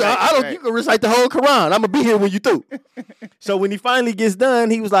out. You can recite the whole Quran. I'm gonna be here when you through. So when he finally gets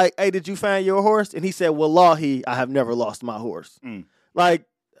done, he was like, hey, did you find your horse? And he said, wallahi, I have never lost my horse. Like,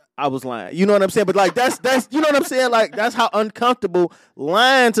 I was lying. You know what I'm saying? But like that's you know what I'm saying? Like, that's how uncomfortable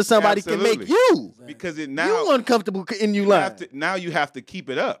lying to somebody can make you. Because you uncomfortable in you lying. Now you have to keep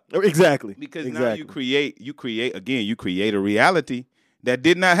it up. Exactly. Because now you create a reality that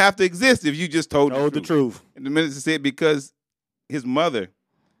did not have to exist if you just told the truth. And the minister said because his mother,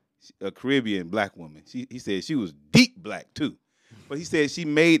 a Caribbean black woman, he said she was deep black too. But he said she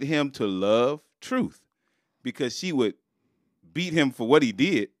made him to love truth because she would beat him for what he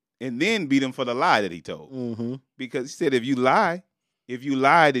did and then beat him for the lie that he told. Mm-hmm. Because he said if you lie,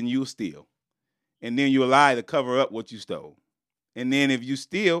 then you'll steal. And then you'll lie to cover up what you stole. And then if you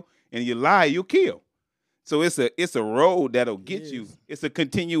steal and you lie, you'll kill. So it's a road that'll get you. It's a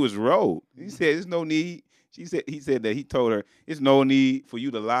continuous road. He said there's no need. He said that he told her it's no need for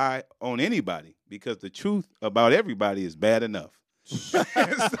you to lie on anybody because the truth about everybody is bad enough.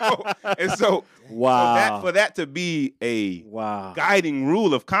 and so wow. For that to be a guiding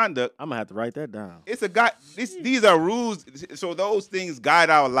rule of conduct, I'm gonna have to write that down. It's a guide. These are rules. So those things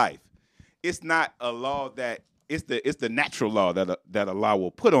guide our life. It's not a law that it's the natural law that Allah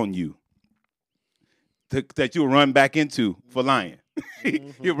will put on you that you'll run back into for lying.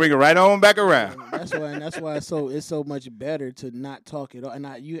 You'll bring it right on back around. That's why it's so much better to not talk it.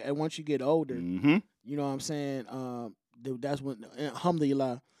 And once you get older, you know what I'm saying. That's when,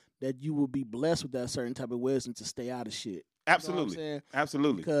 alhamdulillah, that you will be blessed with that certain type of wisdom to stay out of shit. Absolutely, you know what I'm saying?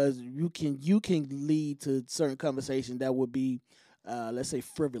 Absolutely. Because you can lead to certain conversation that would be, let's say,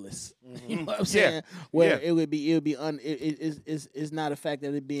 frivolous. You know what I'm saying? Where it would be it's not a fact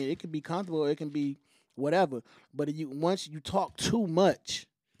that it could be comfortable, it can be whatever. But once you talk too much,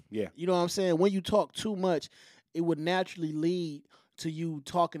 you know what I'm saying? When you talk too much, it would naturally lead to you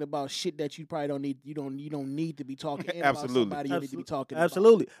talking about shit that you probably don't need. You don't need to be talking about somebody you need to be talking about.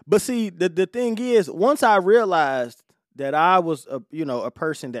 Absolutely. But see, the thing is, once I realized that I was a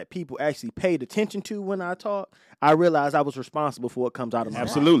person that people actually paid attention to when I talk, I realized I was responsible for what comes out of my mouth.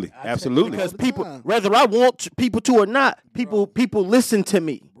 Absolutely. Because people, whether I want people to or not, people listen to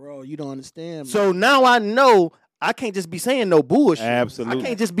me. Bro, you don't understand. So now I know I can't just be saying no bullshit. Absolutely. I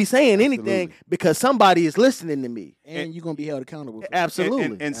can't just be saying anything because somebody is listening to me. And you're going to be held accountable for that.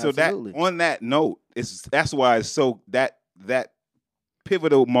 Absolutely. And so that on that note, that's why it's so that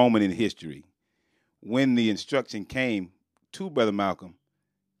pivotal moment in history when the instruction came to Brother Malcolm,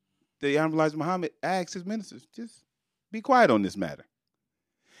 the Honorable Elijah Muhammad asked his ministers, just be quiet on this matter.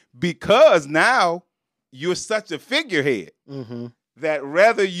 Because now you're such a figurehead that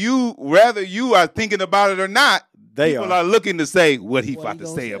whether you are thinking about it or not, people are looking to say what he about to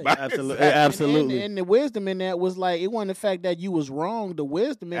say about it. Absolutely. Absolutely. And the wisdom in that was like, it wasn't the fact that you was wrong. The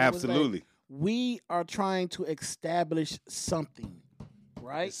wisdom in it was like, we are trying to establish something.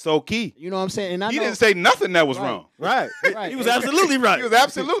 Right? It's so key. You know what I'm saying? And he didn't say nothing that was wrong. Right. He was absolutely right. He was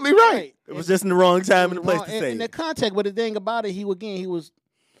absolutely right. It was just in the wrong time and the place to say it. In the context, but the thing about it, he was,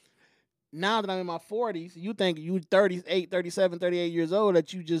 now that I'm in my 40s, you think you 38, 37, 38 years old,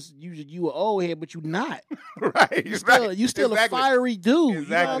 that you were old head, but you're not. Right. You still a fiery dude. Exactly. You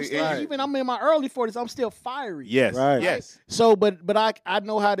know what I'm saying? Right. Even I'm in my early 40s, I'm still fiery. Yes. Right. Yes. So, but I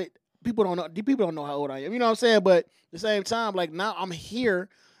know how to people don't know how old I am. You know what I'm saying? But at the same time, like now I'm here.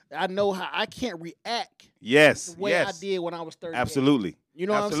 I know how I can't react. Yes, the way I did when I was 30. Absolutely. You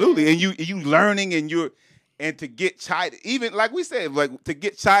know Absolutely. what I'm saying? And you learning and to get chided, even like we said, like to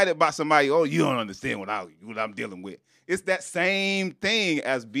get chided by somebody, oh, you don't understand what I'm dealing with. It's that same thing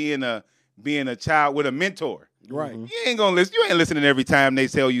as being a child with a mentor. Right. You ain't gonna listen. You ain't listening every time they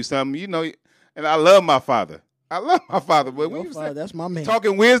tell you something, you know. And I love my father. But when you say that's my man.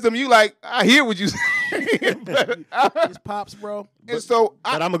 talking wisdom, you like, I hear what you say. His pops, bro. And so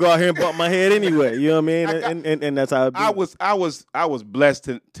But I'm gonna go out here and bump my head anyway. You know what I mean? And that's how it be. I was blessed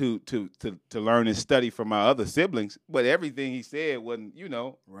to learn and study from my other siblings, but everything he said wasn't,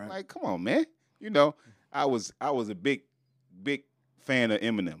 Right. like, come on, man. I was a big fan of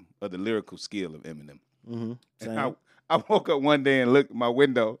Eminem, of the lyrical skill of Eminem. Mm-hmm. And I woke up one day and looked at my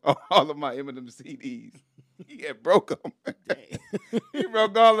window, all of my Eminem CDs. He had broke them. He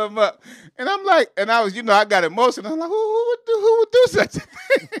broke all of them up. And I'm like, and I was, I got emotional. I'm like, who would do such a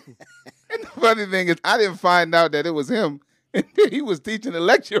thing? And the funny thing is, I didn't find out that it was him. And he was teaching a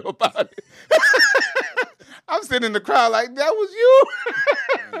lecture about it. I'm sitting in the crowd like, that was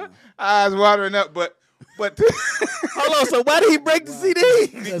you? Eyes watering up, but hold on. So why did he break the CD?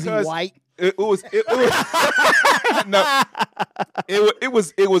 Because he's white. It was no.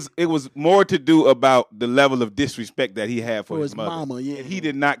 It was more to do about the level of disrespect that he had for his mother. Mama, yeah. And he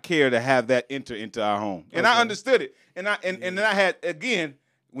did not care to have that enter into our home. And I understood it. And then I had, again,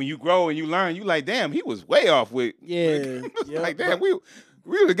 when you grow and you learn, you like, damn, he was way off with. Yeah. Like, damn, we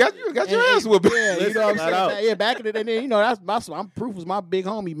would have got your ass whooped. Yeah, you know what I'm saying? Yeah, back in the day, I'm Proof was my big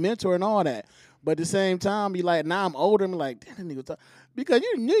homie, mentor and all that. But at the same time, you like, now I'm older, I'm like, damn, that nigga talk. Because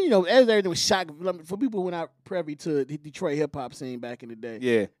everything was shock for people who were not privy to the Detroit hip hop scene back in the day.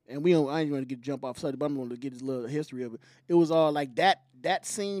 Yeah. And I ain't going to jump off subject, but I'm going to get his little history of it. It was all like that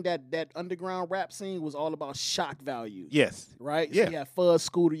scene, that underground rap scene was all about shock value. Yes. Right? Yeah. So you had Fuzz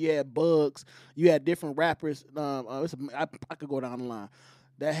Scooter, you had Bugs, you had different rappers. I could go down the line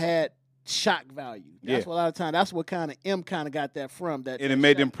that had shock value. That's what a lot of times. That's what kind of got that from. And it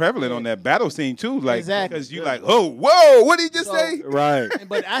made them prevalent on that battle scene too. Like, exactly. Because you like, oh, whoa, what did he just say? Right.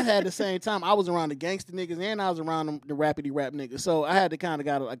 But I had the same time. I was around the gangster niggas and I was around the rapidy rap niggas. So I had to kind of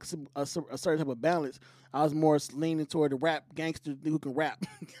got a certain type of balance. I was more leaning toward the rap gangster who can rap.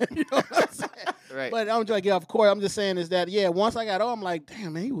 You know what I'm saying? Right. But I'm trying to get off court. I'm just saying is that once I got on, I'm like,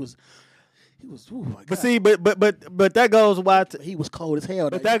 damn man, he was. Oh my God. But see, but that goes why he was cold as hell.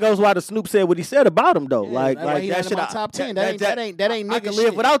 But that goes why the Snoop said what he said about him though. Yeah, like he that had shit. him in my top 10. That ain't nigga I can shit.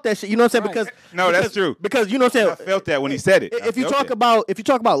 live without that shit. You know what I'm saying? Right. That's true. Because you know what I'm saying. I felt that when he said it. If you talk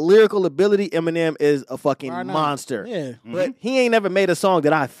about lyrical ability, Eminem is a fucking monster. Yeah. But he ain't never made a song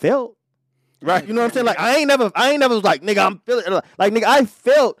that I felt. Right. You know what I'm saying? Like I ain't never was like, nigga, I'm feeling like nigga, I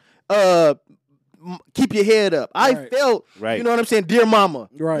felt keep your head up. I felt, you know what I'm saying, Dear Mama.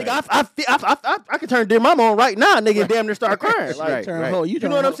 Right. Nigga, I could turn Dear Mama on right now, nigga, and damn near start crying. Like, You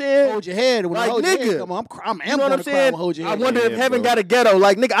know what I'm saying? Hold your head. When like, hold nigga, your head, I'm you know what I'm saying? Hold your head. I wonder if heaven got a ghetto.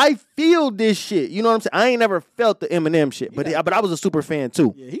 Like, nigga, I feel this shit. You know what I'm saying? I ain't never felt the Eminem shit, but I was a super fan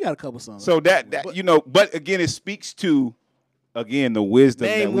too. Yeah, he got a couple songs. So that but again, it speaks to the wisdom.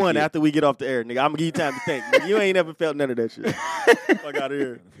 Name that one get. after we get off the air, nigga. I'm gonna give you time to think. Nigga, you ain't never felt none of that shit. Fuck out of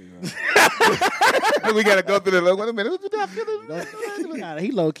here. We gotta go through the. Wait a minute. What did I feel?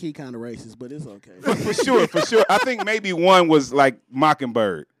 He low key kind of racist, but it's okay. For sure. I think maybe one was like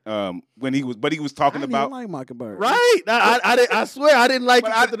Mockingbird. When he was talking about. I like Mockingbird. Right. I swear I didn't like it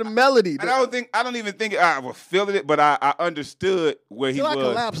because of the melody. I don't even think I was feeling it, but I understood where he was.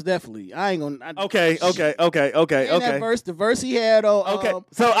 Collapse definitely. I ain't gonna. Okay. That the verse he had. Okay.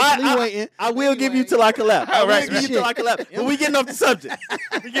 So I will give you till I collapse. All right. Give you till I collapse. But we getting off the subject.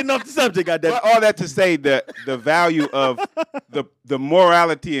 Goddamn. But all that to say that the value of the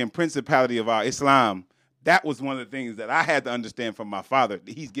morality and principality of our Islam. That was one of the things that I had to understand from my father.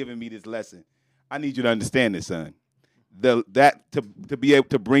 He's giving me this lesson. I need you to understand this, son. To be able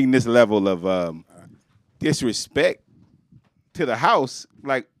to bring this level of disrespect to the house,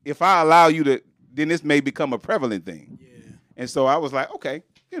 like if I allow you to, then this may become a prevalent thing. Yeah. And so I was like, okay,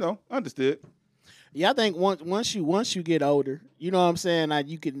 understood. Yeah, I think once you get older, you know what I'm saying. Like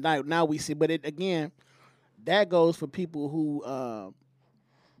you can now we see, but that goes for people who.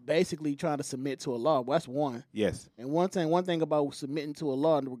 Basically trying to submit to a law. Well, that's one. Yes. And one thing about submitting to a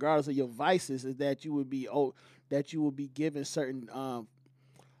law, regardless of your vices, is that you would be given certain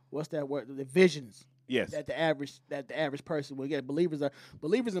what's that word? The visions. Yes. That the average person will get. Believers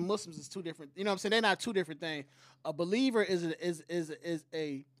and Muslims is two different. You know what I'm saying? They're not two different things. A believer is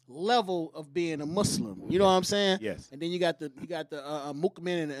a level of being a Muslim. You know what I'm saying? Yes. And then you got the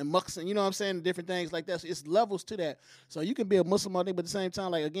Mukmin and Muqsin. You know what I'm saying? Different things like that. So it's levels to that. So you can be a Muslim all day, but at the same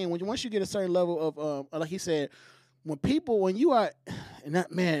time, like again, once you get a certain level of like he said, when you are, and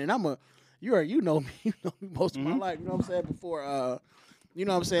that man, and you know me most of my life. You know what I'm saying? Before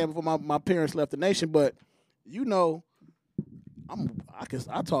before my parents left the nation, but you know. I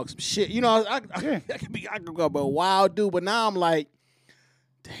talk some shit. You know, I can go a wild dude, but now I'm like,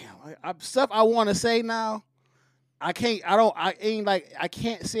 damn, stuff I want to say now, I can't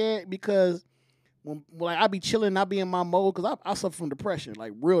say it because when like I be chilling, I be in my mode because I suffer from depression,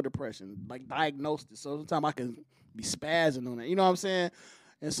 like real depression, like diagnosed it. So sometimes I can be spazzing on it. You know what I'm saying?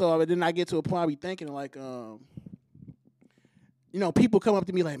 And so then I get to a point I be thinking like, people come up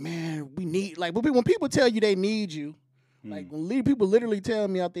to me like, man, we need like when people tell you they need you. Like when people literally tell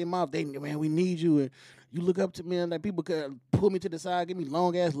me out their mouth, man, we need you, and you look up to me, and like people could pull me to the side, give me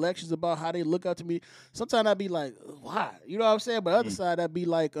long ass lectures about how they look up to me. Sometimes I'd be like, why? You know what I'm saying? But other side, I'd be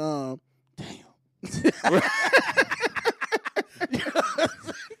like, damn.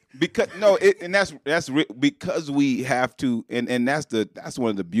 Because because we have to, and that's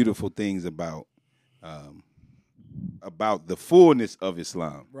one of the beautiful things about the fullness of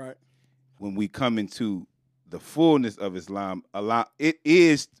Islam. Right. When we come into the fullness of Islam, it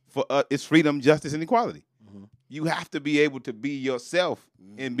is for us. It's freedom, justice, and equality. Mm-hmm. You have to be able to be yourself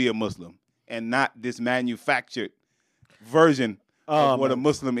and be a Muslim, and not this manufactured version of what a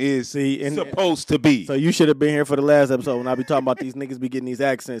Muslim is supposed to be. So you should have been here for the last episode when I be talking about these niggas be getting these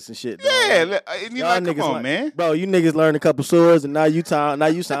accents and shit. Yeah, come on, man. Bro, you niggas learned a couple swords, and now you sound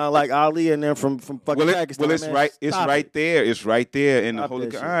like Ali and them from fucking Pakistan. Well, it's right there. It's right there in the Holy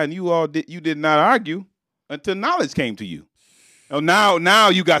Quran. You did not argue until knowledge came to you. Oh, now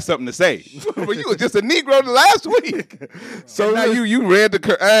you got something to say. But you were just a Negro last week. So now you read the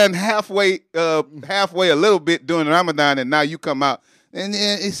Quran halfway a little bit during Ramadan, and now you come out and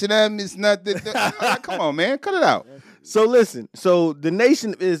Islam is not the come on, man, cut it out. So listen, the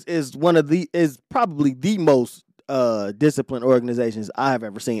nation is probably the most disciplined organizations I have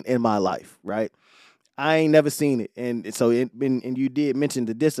ever seen in my life. Right, I ain't never seen it, and so and you did mention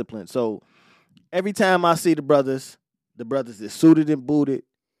the discipline. So every time I see the brothers is suited and booted,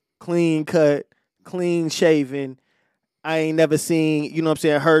 clean cut, clean shaven. I ain't never seen, you know what I'm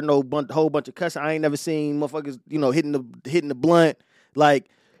saying, heard whole bunch of cussing. I ain't never seen motherfuckers, hitting the blunt. Like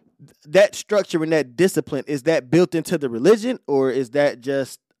that structure and that discipline, is that built into the religion, or is that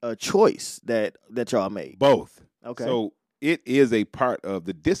just a choice that y'all made? Both. Okay. So it is a part of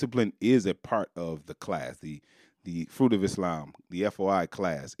the discipline is a part of the class. The Fruit of Islam, the FOI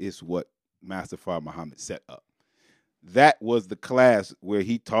class, is what Master Fard Muhammad set up. That was the class where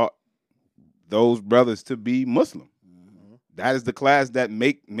he taught those brothers to be Muslim. Mm-hmm. That is the class that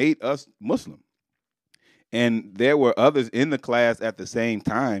made us Muslim. And there were others in the class at the same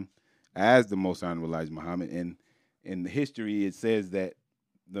time as the Most Honorable Elijah Muhammad. And in the history, it says that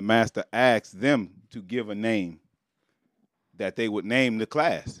the master asked them to give a name that they would name the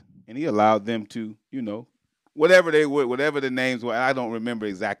class. And he allowed them to, whatever the names were. I don't remember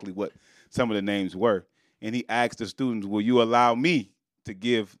exactly what some of the names were. And he asked the students, will you allow me to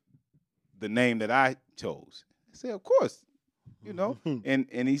give the name that I chose? I said, of course,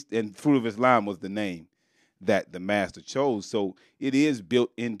 and Fruit of Islam was the name that the master chose. So it is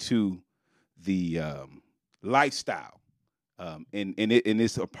built into the lifestyle. And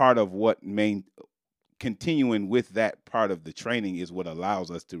it's a part of what continuing with that part of the training is what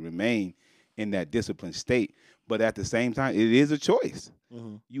allows us to remain in that disciplined state. But at the same time, it is a choice.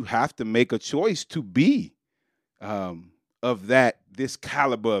 Mm-hmm. You have to make a choice to be of this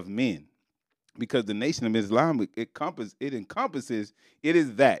caliber of men, because the Nation of Islam it's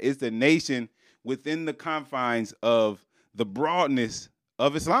the nation within the confines of the broadness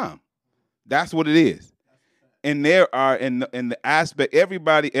of Islam. That's what it is. And there are in the aspect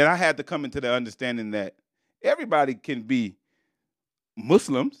everybody, and I had to come into the understanding that everybody can be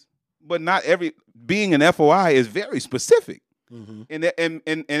Muslims, but not being an FOI is very specific. Mm-hmm.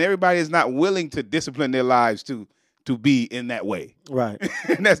 And everybody is not willing to discipline their lives to be in that way. Right.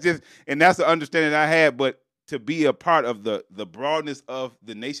 and that's the understanding I had. But to be a part of the broadness of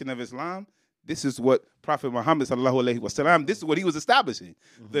the Nation of Islam, this is what Prophet Muhammad sallallahu alaihi wasallam, this is what he was establishing.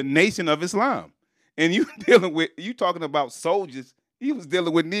 Mm-hmm. The Nation of Islam. And you talking about soldiers, he was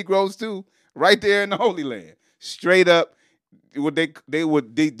dealing with Negroes too, right there in the Holy Land. Straight up,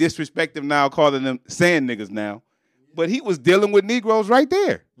 they disrespect them now, calling them sand niggas now. But he was dealing with Negroes right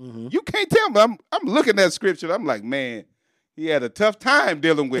there. Mm-hmm. You can't tell me. I'm looking at scripture. I'm like, man, he had a tough time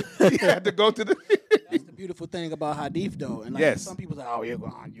dealing with. He had to go to the. beautiful thing about hadith, though. And like Yes. some people say, "Oh, you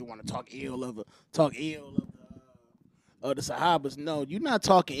want to talk ill of the Sahabas?" No, you're not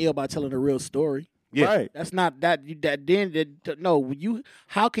talking ill by telling a real story. Yeah. Right. That's not that. No, you.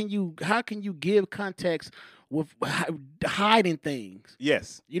 How can you give context with hiding things?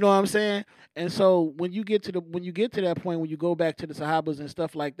 Yes. You know what I'm saying? And so when you get to that point, when you go back to the Sahabas and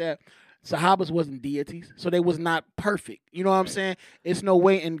stuff like that, Sahabas wasn't deities, so they was not perfect. You know what I'm saying? It's no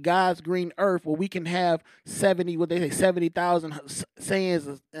way in God's green earth where we can have 70,000 sayings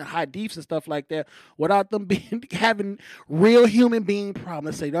and hadiths and stuff like that without them having real human being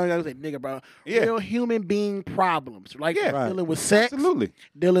problems. Don't say nigga, bro. Yeah. Real human being problems, like Yeah. dealing with sex, Absolutely.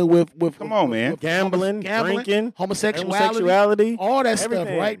 dealing with Come on, man. Gambling, drinking, homosexuality, all that stuff,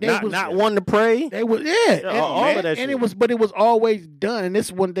 everything. right? Not wanting to pray. They was all of that and shit. it was always done. And this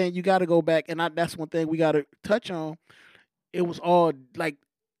is one thing you got to go back, and that's one thing we got to touch on. It was all done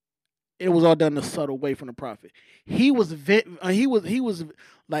in a subtle way from the prophet. He was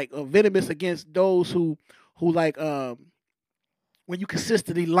like venomous against those who like when you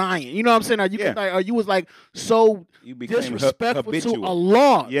consistently lying. You know what I'm saying? You was like so You became disrespectful to habitual.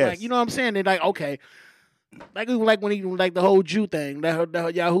 Allah. Yes. Like, you know what I'm saying? They're like, okay. Like when he like the whole Jew thing,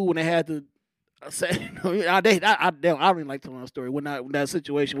 that Yahoo when they had to say, I don't even like telling that story when that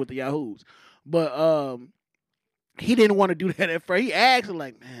situation with the Yahoos, but he didn't want to do that at first. He asked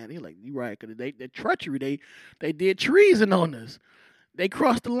like, man, he like, you right, because they treachery, they did treason on us, they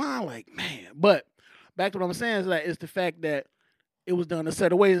crossed the line, like, man. But back to what I'm saying is like it's the fact that it was done a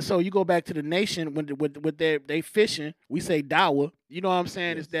set of ways. And so you go back to the nation with they fishing, we say dawah. You know what I'm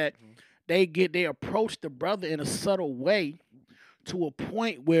saying? Is that they approach the brother in a subtle way to a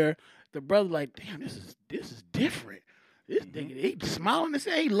point where the brother like, damn, this is different. This nigga, he smiling and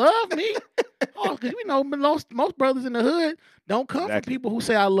say he love me. Oh, because we know most brothers in the hood don't come from people who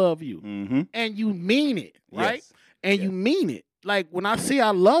say I love you, and you mean it, right? Yes. And you mean it. Like when I say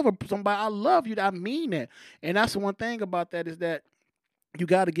I love somebody, I love you. I mean that. And that's the one thing about that is that you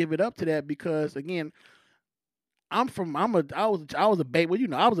got to give it up to that because again, I was a baby. Well, you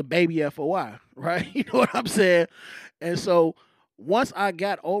know, I was a baby FOI, right? You know what I'm saying? And so once I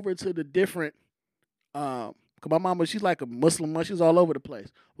got over to the different, cause my mama, she's like a Muslim, she's all over the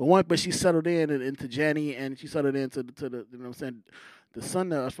place. But she settled into Jenny, and she settled into the you know what I'm saying, the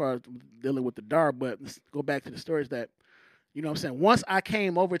Sunnah as far as dealing with the dark. But let's go back to the stories that, you know what I'm saying. Once I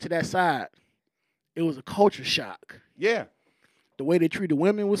came over to that side, it was a culture shock. Yeah. The way they treated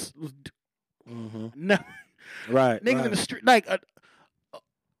women was no. Right. Niggas in the street, like,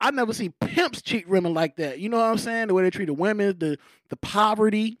 I never seen pimps treat women like that. You know what I'm saying? The way they treated women, the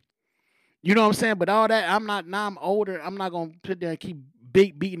poverty. You know what I'm saying? But all that, I'm older. I'm not going to sit there and keep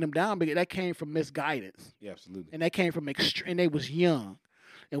beating them down because that came from misguidance. Yeah, absolutely. And that came from and they was young.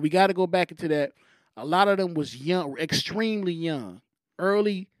 And we got to go back into that. A lot of them was young, extremely young,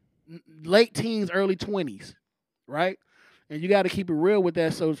 late teens, early 20s, right? And you got to keep it real with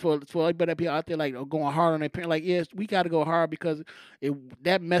that. So for everybody people out there like going hard on their parents, like, yes, we got to go hard because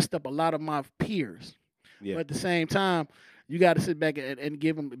that messed up a lot of my peers. Yeah. But at the same time, you got to sit back and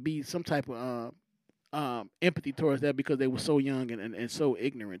give them be some type of empathy towards that because they were so young and so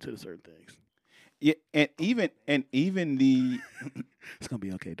ignorant to the certain things. Yeah, and even the it's gonna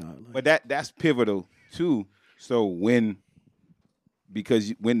be okay, dog. But that's pivotal too. So when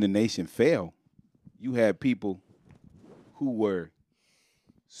the nation fell, you had people who were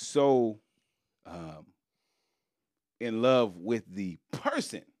so in love with the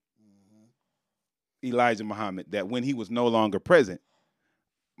person, Elijah Muhammad, that when he was no longer present,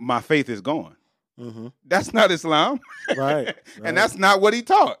 my faith is gone. Mm-hmm. That's not Islam, right? And that's not what he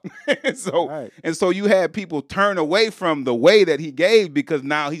taught. And so you had people turn away from the way that he gave because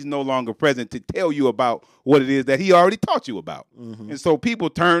now he's no longer present to tell you about what it is that he already taught you about. Mm-hmm. And so people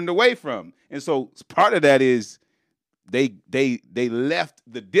turned away from. And so part of that is they left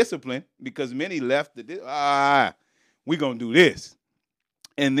the discipline because many left we're gonna do this.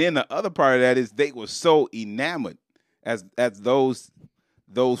 And then the other part of that is they were so enamored as those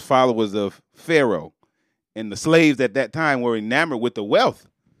followers of Pharaoh and the slaves at that time were enamored with the wealth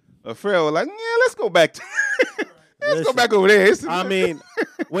of Pharaoh. Like, yeah, let's go back to go back over there. I mean,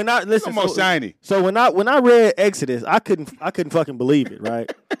 when I listen, more shiny. So when I read Exodus, I couldn't fucking believe it, right?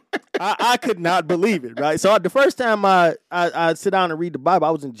 I could not believe it, right? So the first time I sit down and read the Bible,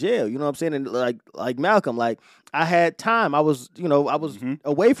 I was in jail. You know what I'm saying? And like Malcolm, like I had time. I was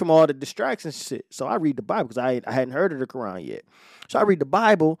away from all the distractions and shit. So I read the Bible because I hadn't heard of the Quran yet. So I read the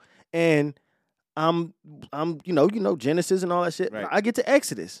Bible and I'm Genesis and all that shit. Right. I get to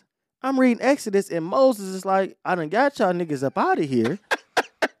Exodus. I'm reading Exodus and Moses is like, I done got y'all niggas up out of here.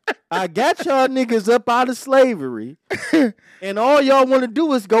 I got y'all niggas up out of slavery, and all y'all want to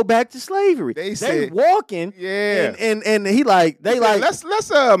do is go back to slavery. They said, walking, yeah, and he like they said, like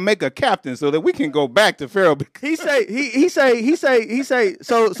let's make a captain so that we can go back to Pharaoh. he say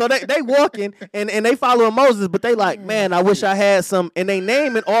so they walking and they following Moses, but they like, man, I wish I had some, and they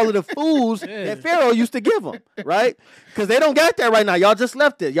naming all of the foods that Pharaoh used to give them, right? Because they don't got that right now. Y'all just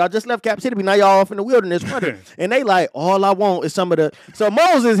left it. Y'all just left captivity. Now y'all off in the wilderness running. And they like, all I want is some of the. So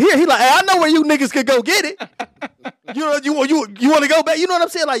Moses here, he like, hey, I know where you niggas could go get it. You want to go back? You know what I'm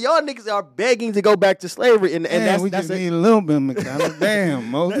saying? Like, y'all niggas are begging to go back to slavery, and we just need a little bit of McDonald's. Damn,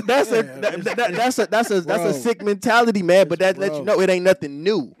 Moses. That's a sick mentality, man. But that lets you know it ain't nothing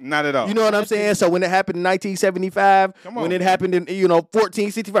new. Not at all. You know what I'm saying? So when it happened in 1975, when it happened in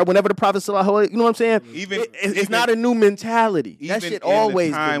 1465, whenever the Prophet sallallahu, you know what I'm saying? It's not a new mentality. That shit always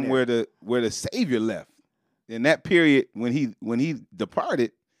in the time been there. where the Savior left. In that period when he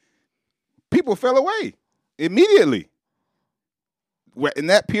departed, people fell away immediately. In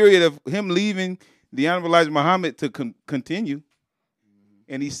that period of him leaving, the Honorable Elijah Muhammad to continue,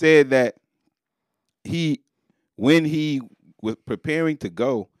 and he said that when he was preparing to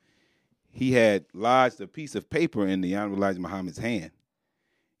go, he had lodged a piece of paper in the Honorable Elijah Muhammad's hand,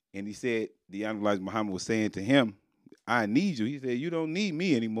 and he said the Honorable Elijah Muhammad was saying to him, "I need you." He said, "You don't need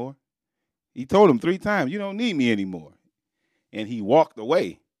me anymore." He told him 3 times, "You don't need me anymore." And he walked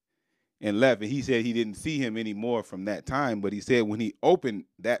away and left. And he said he didn't see him anymore from that time. But he said when he opened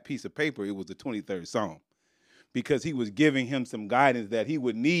that piece of paper, it was the 23rd Psalm. Because he was giving him some guidance that he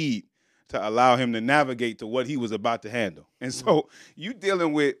would need to allow him to navigate to what he was about to handle. And so you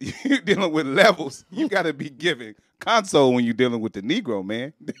dealing with levels. You got to be giving console when you're dealing with the Negro,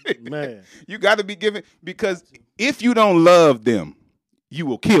 man. Man. You got to be giving, because if you don't love them, you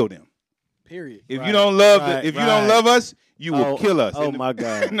will kill them. Period. If you don't love you don't love us, you will kill us. Oh my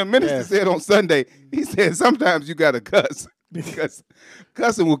God. And the minister said on Sunday, he said sometimes you gotta cuss because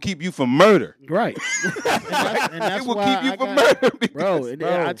cussing will keep you from murder. Right. and that's it will why keep you from murder. Bro,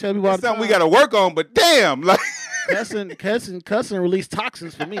 I tell people all the time, something we gotta work on, but damn, like cussing release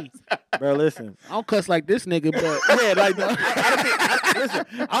toxins for me. Bro, listen. I don't cuss like this nigga, but Yeah, like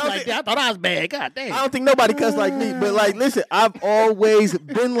I thought I was bad. God damn. I don't think nobody cuss like me, but like, listen, I've always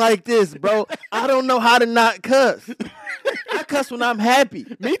been like this, bro. I don't know how to not cuss. I cuss when I'm happy.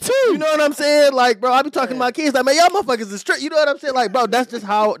 Me too. You know what I'm saying? Like, bro, I be talking to my kids like, man, y'all motherfuckers is straight. You know what I'm saying? Like, bro, that's just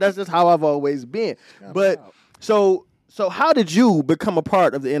how I've always been. But so how did you become a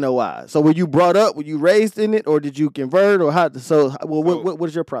part of the NOI? So were you brought up? Were you raised in it, or did you convert, or how? What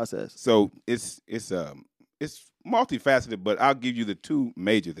is your process? So it's multifaceted, but I'll give you the 2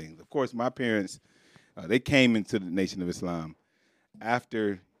 major things. Of course, my parents they came into the Nation of Islam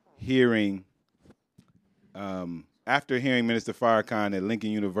after hearing Minister Farrakhan at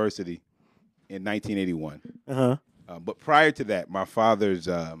Lincoln University in 1981. But prior to that, my father's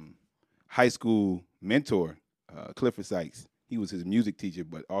high school mentor, Clifford Sykes, he was his music teacher,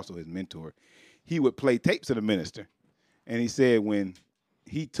 but also his mentor. He would play tapes of the minister. And he said when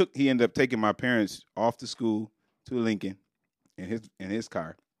he ended up taking my parents off to school to Lincoln in his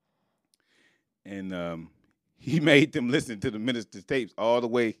car. And he made them listen to the minister's tapes all the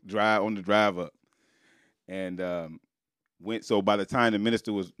way on the drive up. And so by the time the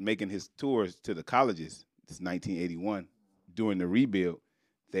minister was making his tours to the colleges, it's 1981, during the rebuild,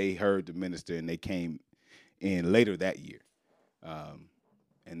 they heard the minister and they came in later that year.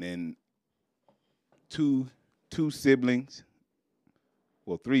 And then two siblings,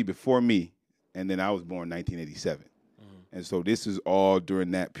 well, 3 before me, and then I was born in 1987. And so this is all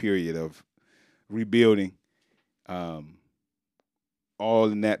during that period of rebuilding, all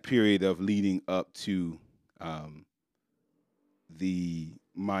in that period of leading up to the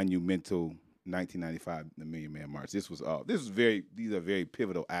monumental 1995 the Million Man March. These are very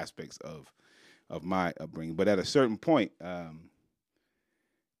pivotal aspects of my upbringing. But at a certain point, I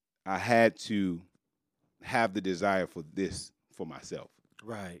had to have the desire for this for myself.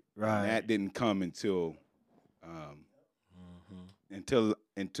 Right. And that didn't come until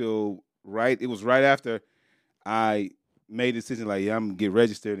it was right after I made a decision like, yeah, I'm gonna get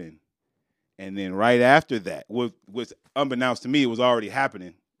registered, and then right after that, was unbeknownst to me, it was already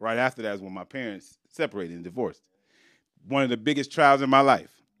happening. Right after that is when my parents separated and divorced. One of the biggest trials in my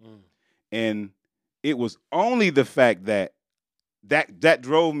life. And it was only the fact that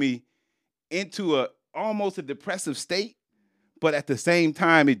drove me into almost a depressive state, but at the same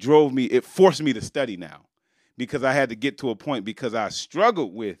time, it forced me to study now, because I had to get to a point, because I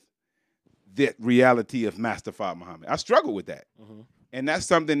struggled with the reality of Master Fard Muhammad. I struggled with that. And that's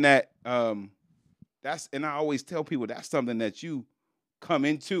something that, and I always tell people, that's something that you come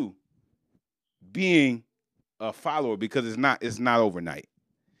into being a follower, because it's not overnight,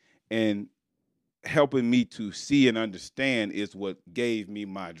 and helping me to see and understand is what gave me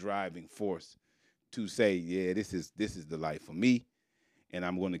my driving force to say, yeah, this is the life for me, and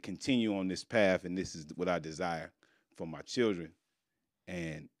I'm going to continue on this path, and this is what I desire for my children,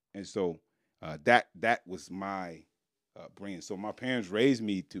 and so that was my bringing. So my parents raised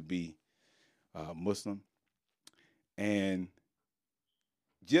me to be Muslim, and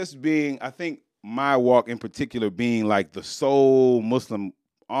just being, I think my walk in particular being like the sole Muslim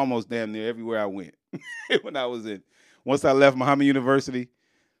almost damn near everywhere I went. When I was once I left Muhammad University, it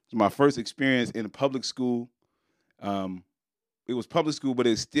was my first experience in a public school. It was public school, but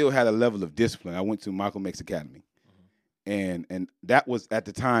it still had a level of discipline. I went to Malcolm X Academy, and that was at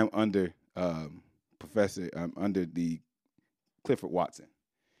the time under under the Clifford Watson.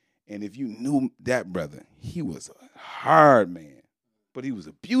 And if you knew that brother, he was a hard man, but he was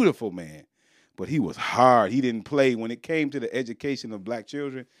a beautiful man. But he was hard. He didn't play. When it came to the education of black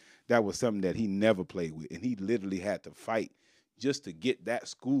children, that was something that he never played with. And he literally had to fight just to get that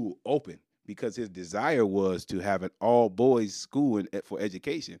school open, because his desire was to have an all-boys school for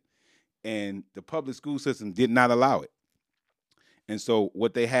education. And the public school system did not allow it. And so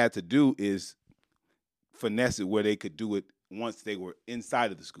what they had to do is finesse it where they could do it once they were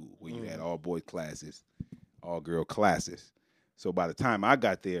inside of the school, where you had all-boys classes, all-girl classes. So by the time I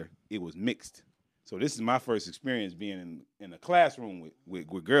got there, it was mixed. So this is my first experience being in a classroom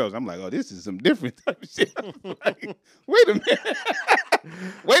with girls. I'm like, oh, this is some different type of shit. Like, wait a minute.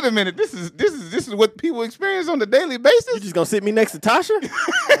 Wait a minute. This is what people experience on a daily basis. You just gonna sit me next to Tasha?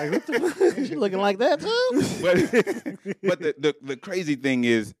 Like, what the fuck? She looking like that too? But the crazy thing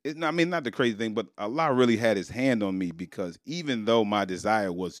is, not the crazy thing, but Allah really had his hand on me, because even though my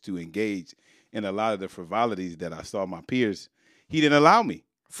desire was to engage in a lot of the frivolities that I saw my peers, he didn't allow me.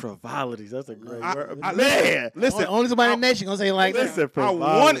 Frivolities, that's a great word. Man, listen. Only somebody in the nation gonna say it like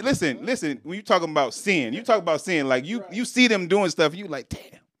that. Listen. When you talking about sin, like you see them doing stuff, you like,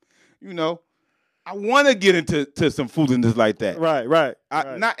 damn, I want to get into some foolishness like that. Right.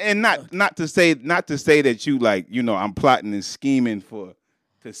 Not to say that you like, I'm plotting and scheming to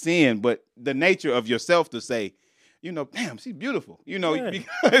sin, but the nature of yourself to say, damn, she's beautiful,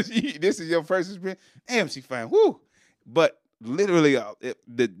 because this is your first experience. Damn, she's fine. Woo. But literally,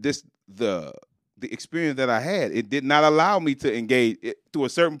 the experience that I had, it did not allow me to engage to a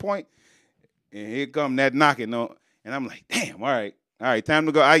certain point. And here come that knocking on, and I'm like, damn, all right, time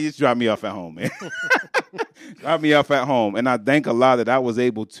to go. I just drop me off at home, man. Drop me off at home, and I thank Allah that I was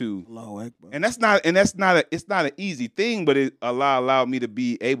able to. And it's not an easy thing, but Allah allowed me to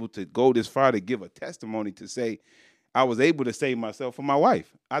be able to go this far to give a testimony to say I was able to save myself for my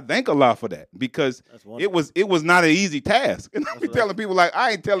wife. I thank Allah for that, because it was not an easy task. And I'm telling people, like,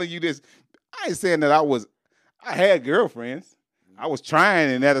 I ain't telling you this. I ain't saying that I had girlfriends. I was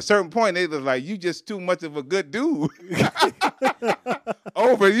trying, and at a certain point, they was like, you just too much of a good dude.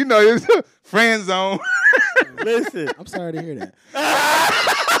 Over, it's a friend zone. Listen. I'm sorry to hear that.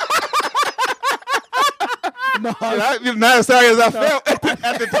 Not as sorry as I felt at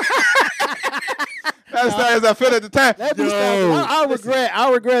the time. Not as sorry as I felt at the time. I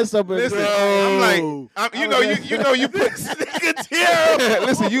regret something. Listen, I'm like, you put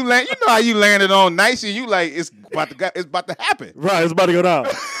listen, you know how you landed on nice, and you like it's about to happen. Right, it's about to go down.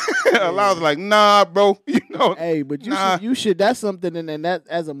 Allah was like, nah, bro. Hey, but you should. That's something, and that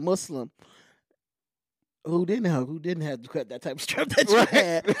as a Muslim who didn't have to cut that type of strap that you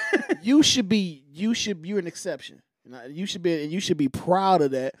had, you're an exception. You should be proud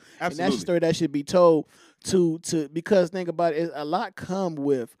of that. Absolutely. And that's a story that should be told to because think about it, a lot come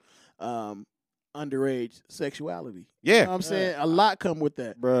with underage sexuality. Yeah. You know what I'm saying? A lot come with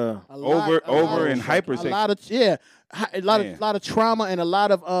that. Bruh. Over and hypersexual. A lot of trauma and a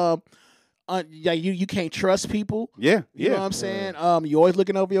lot of you can't trust people. Yeah. You know what I'm saying? You're always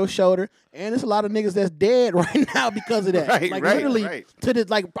looking over your shoulder. And there's a lot of niggas that's dead right now because of that. Right. To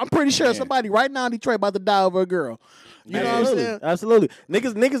this, I'm pretty sure somebody right now in Detroit about to die over a girl. You know what I'm saying? Absolutely.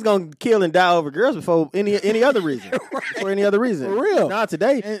 Niggas gonna kill and die over girls before any other reason. For any other reason. For real. Not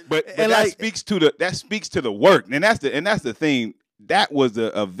today. But that speaks to the work. And that's the thing. That was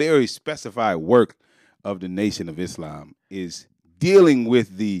a very specified work of the Nation of Islam, is dealing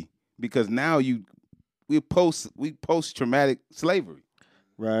with because now we post traumatic slavery.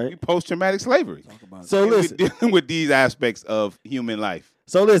 Right. We post traumatic slavery. So listen, we're dealing with these aspects of human life.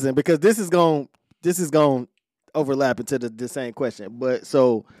 So listen, because this is going to overlap into the same question. But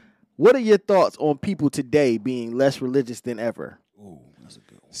so, what are your thoughts on people today being less religious than ever? Ooh, that's a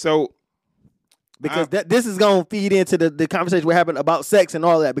good one. So because this is gonna feed into the conversation we're having about sex and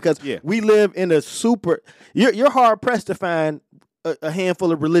all that. Because we live in a super. You're hard pressed to find a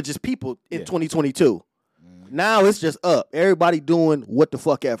handful of religious people in 2022. Now it's just up. Everybody doing what the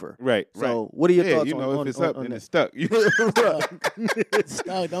fuck ever. Right. So what are your thoughts you know, on if it's on, up, on then that? it's stuck.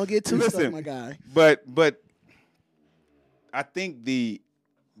 Stuck. Don't get too stuck, my guy. But I think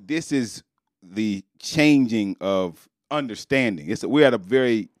this is the changing of understanding. We're at a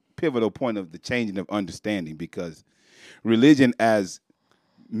very pivotal point of the changing of understanding, because religion, as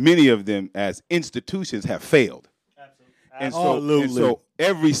many of them as institutions, have failed. Absolutely. And so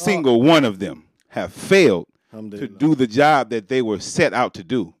every single one of them have failed to do the job that they were set out to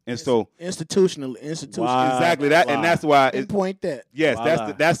do. And so institutional. Exactly that. And that's why pinpoint that. Yes,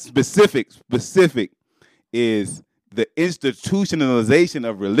 that's specific is the institutionalization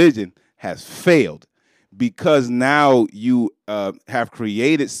of religion has failed, because now you have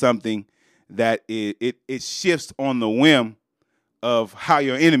created something that it shifts on the whim of how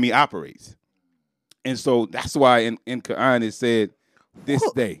your enemy operates. And so that's why in Quran it said this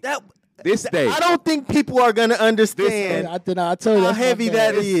day. This day. I don't think people are going to understand I told you how heavy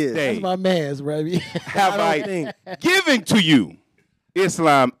that is. That's my man's, baby. Have I given to you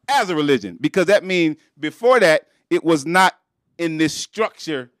Islam as a religion? Because that means before that, it was not in this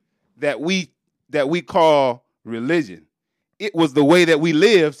structure that we call religion. It was the way that we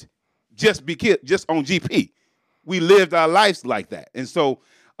lived just on GP. We lived our lives like that. And so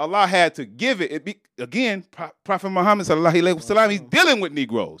Allah had to give it. Again, Prophet Muhammad sallallahu alaihi wasallam, he's dealing with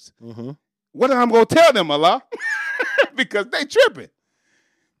Negroes. Mm-hmm. What am I going to tell them, Allah? Because they tripping.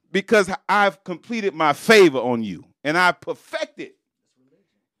 Because I've completed my favor on you, and I've perfected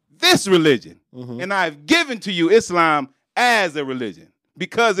this religion, and I've given to you Islam as a religion,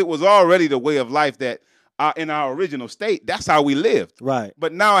 because it was already the way of life that in our original state, that's how we lived. Right.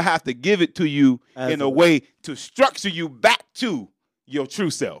 But now I have to give it to you in a way to structure you back to your true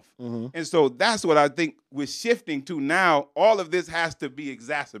self. Mm-hmm. And so that's what I think we're shifting to now. All of this has to be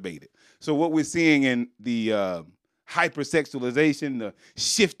exacerbated. So what we're seeing in the hypersexualization, the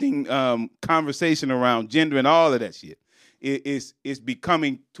shifting conversation around gender and all of that shit is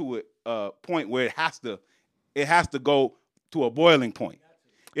becoming to a point where it has to go to a boiling point.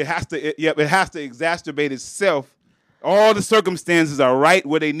 It has to exacerbate itself. All the circumstances are right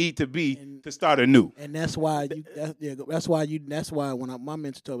where they need to be to start anew. And that's why when my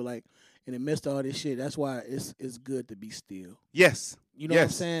mentor told me, like, in the midst of all this shit, that's why it's good to be still. Yes. You know what I'm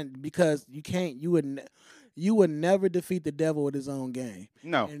saying? Because you would never defeat the devil with his own game.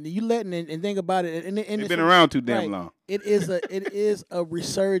 No. And you and think about it. And it's been around too damn long. It is a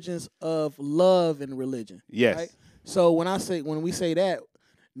resurgence of love in religion. Yes. Right? So when we say that,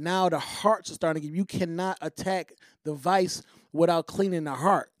 now the hearts are starting to give. You cannot attack the vice without cleaning the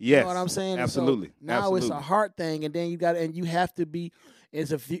heart. Yes. You know what I'm saying? Absolutely. So now it's a heart thing, and then you have to be.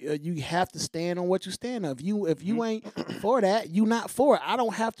 You have to stand on what you stand on. If you ain't for that, you not for it. I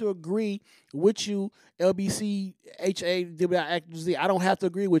don't have to agree with you, LBC, HA, I don't have to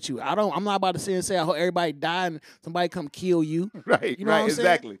agree with you. I'm not about to sit and say I hope everybody die and somebody come kill you. Right. You know what I'm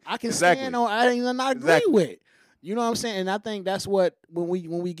exactly. saying? I can stand on. I ain't not agree with. You know what I'm saying? And I think that's what when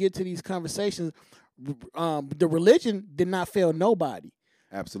we get to these conversations, the religion did not fail nobody.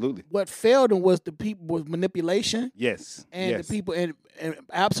 Absolutely. What failed them was the people was manipulation. Yes. And the people and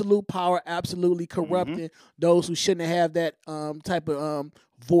absolute power, absolutely corrupting those who shouldn't have that type of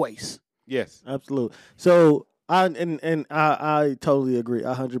voice. Yes, absolutely. So I totally agree.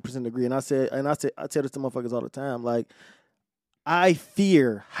 I 100% agree. And I tell this to motherfuckers all the time. Like, I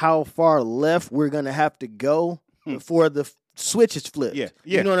fear how far left we're gonna have to go before the switch is flipped. Yeah.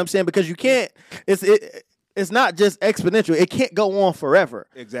 You know what I'm saying? Because you can't. It's not just exponential. It can't go on forever.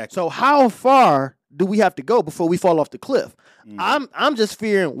 Exactly. So how far do we have to go before we fall off the cliff? I'm just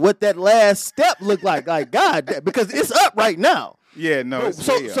fearing what that last step looked like. Like, God, because it's up right now. Yeah, no.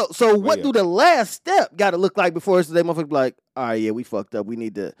 So what do the last step got to look like before it's the motherfucker be like, all right, yeah, we fucked up. We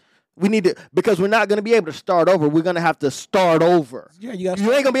need to, because we're not going to be able to start over. We're going to have to start over. Yeah, you ain't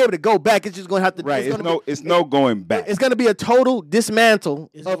going to be able to go back. It's just going to have to. Right. It's no going back. It's going to be a total dismantle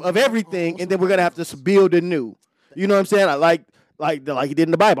of everything, and then we're going to have to build anew. You know what I'm saying? Like he did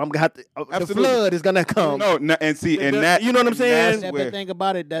in the Bible. I'm gonna have to. The flood is gonna come. No, and see, and that you know what I'm saying. But think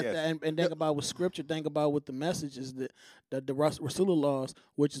about it. And think about with scripture. Think about what the message is. That the Rasulullah laws,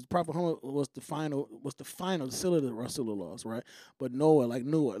 which is Prophet Muhammad was the final seal of the Rasulullah laws, right? But Noah, you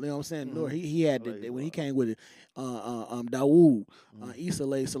know what I'm saying? Noah, he had when he came with it. Dawood, Isa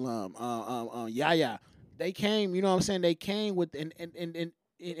alayhi salam, Yahya. They came. You know what I'm saying? They came with and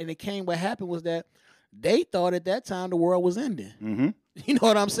it came. What happened was that they thought at that time the world was ending. You know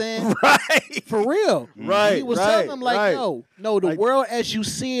what I'm saying? Right. For real. Right. He was right, telling them like, right. no, the Like- world as you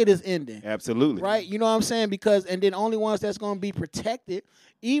see it is ending. Absolutely. Right? You know what I'm saying? Because and then only ones that's going to be protected,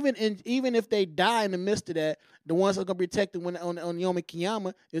 even if they die in the midst of that, the ones that's going to be protected when on Yom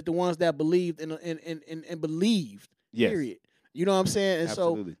Kippur is the ones that believed and believed. Yes. Period. You know what I'm saying? And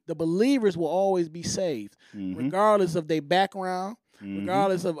Absolutely. so the believers will always be saved, regardless of their background,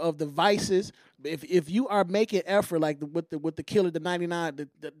 regardless of the vices. If you are making effort like with the killer, the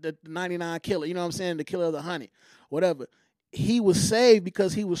 99 killer, you know what I'm saying, the killer of the 100, whatever, he was saved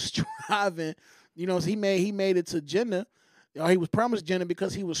because he was striving. You know, he made it to Jannah. Or he was promised Jannah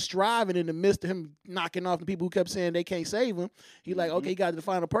because he was striving in the midst of him knocking off the people who kept saying they can't save him. He like, okay, he got to the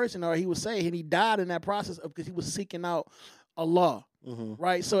final person, or he was saved, and he died in that process because he was seeking out Allah,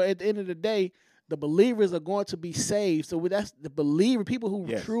 right? So at the end of the day, the believers are going to be saved. So that's the believer, people who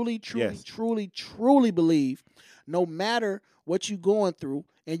truly believe, no matter what you're going through,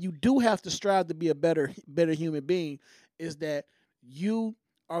 and you do have to strive to be a better human being, is that you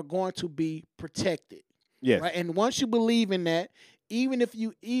are going to be protected. Yes. Right? And once you believe in that, even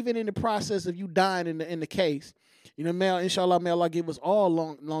in the process of you dying in the case, you know, inshallah, may Allah give us all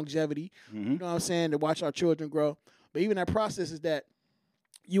longevity, you know what I'm saying, to watch our children grow. But even that process is that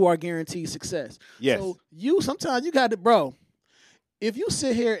you are guaranteed success. Yes. So sometimes you got to, bro. If you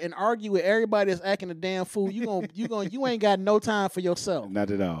sit here and argue with everybody that's acting a damn fool, you ain't got no time for yourself.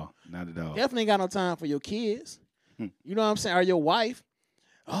 Not at all. Not at all. Definitely ain't got no time for your kids. You know what I'm saying? Or your wife.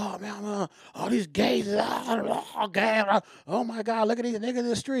 Oh man, all these gays, gay. Oh my God, look at these niggas in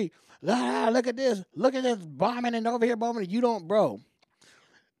the street. Look at this bombing and over here bombing. You don't, bro.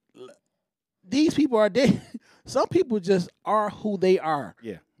 These people are dead. Some people just are who they are.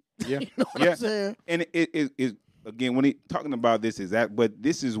 Yeah. You know what I'm saying? And it again, when he talking about this, but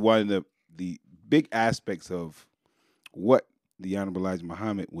this is one of the big aspects of what the Honorable Elijah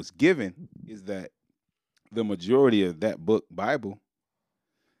Muhammad was given, is that the majority of that book, Bible,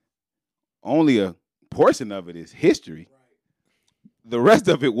 only a portion of it is history. The rest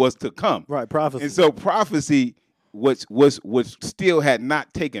of it was to come. Right, prophecy. And so prophecy, which still had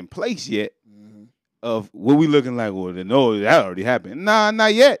not taken place yet, of what we looking like, well, no, that already happened. Nah,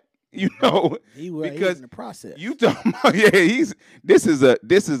 not yet. You know, He was in the process. You talking about, this is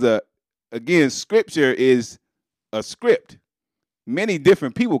a again, scripture is a script. Many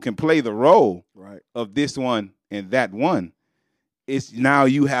different people can play the role of this one and that one. It's now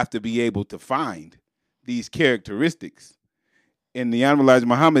you have to be able to find these characteristics. And the Honorable Elijah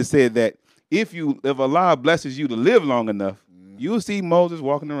Muhammad said that if Allah blesses you to live long enough, you'll see Moses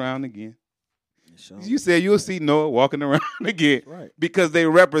walking around again. You said you'll see Noah walking around again, because they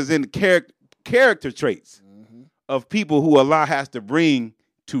represent character traits of people who Allah has to bring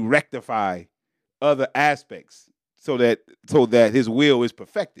to rectify other aspects so that His will is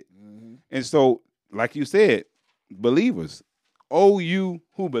perfected. And so, like you said, believers, oh, you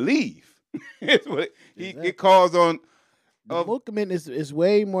who believe, it's what it calls on. The movement is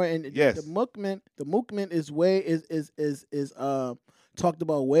way more, and yes, the movement is talked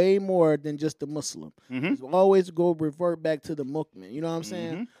about way more than just the Muslim. It's always revert back to the movement. You know what I'm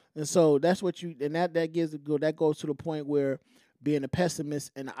saying? And so that's what that goes to the point where being a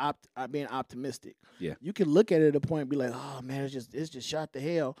pessimist and being optimistic. Yeah, you can look at it at a point and be like, oh man, it's just shot to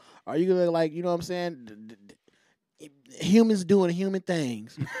hell. Or you can like, you know what I'm saying? Humans doing human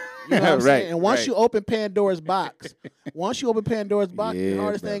things. You know what I'm saying? And once you open Pandora's box, the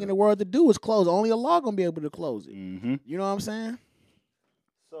hardest thing in the world to do is close. Only Allah gonna be able to close it. You know what I'm saying?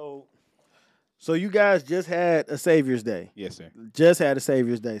 So you guys just had a Savior's Day. Yes, sir. Just had a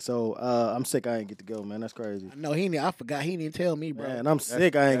Savior's Day. So I'm sick I ain't get to go, man. That's crazy. No, I forgot. He didn't tell me, bro. Man, I'm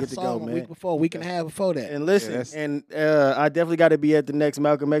sick I ain't get to go, man. Week and a half before that. And listen, I definitely got to be at the next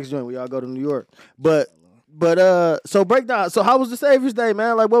Malcolm X joint. We all go to New York. But so break down. So how was the Savior's Day,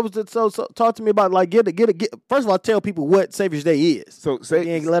 man? Like, what was it? So talk to me about, like, get. First of all, tell people what Savior's Day is. So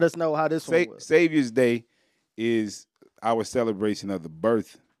let us know how this one was. Savior's Day is our celebration of the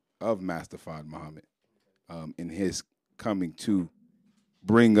birth of Master Fard Muhammad, in his coming to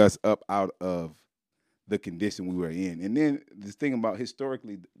bring us up out of the condition we were in. And then this thing about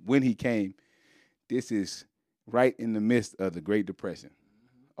historically, when he came, this is right in the midst of the Great Depression.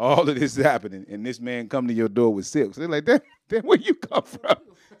 All of this is happening, and this man come to your door with silk. So they're like, then where you come from?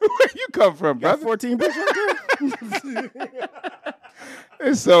 Where you come from, brother? 14 bushel.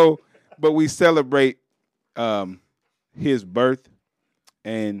 And so, but we celebrate his birth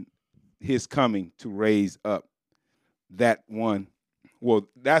and his coming to raise up that one. Well,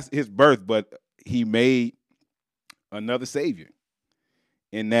 that's his birth, but he made another Savior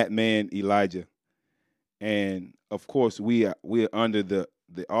in that man, Elijah. And of course, we're under the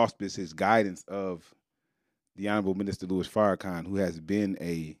auspices, guidance of the Honorable Minister Louis Farrakhan, who has been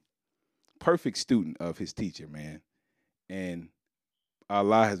a perfect student of his teacher, man. And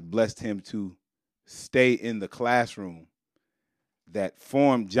Allah has blessed him to stay in the classroom that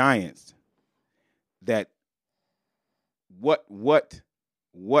formed giants, that what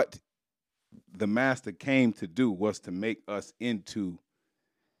the master came to do was to make us into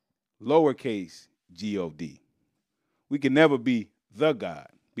lowercase God. We can never be the God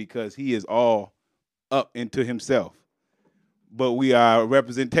because he is all up into himself. But we are a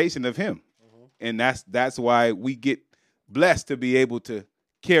representation of him. And that's why we get blessed to be able to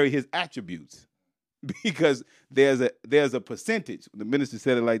carry his attributes. Because there's a percentage. The minister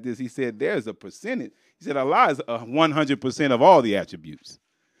said it like this. He said there's a percentage. He said Allah is 100% of all the attributes.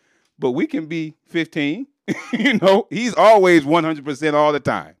 But we can be 15. He's always 100% all the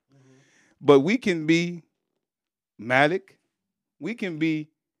time. But we can be Malik. We can be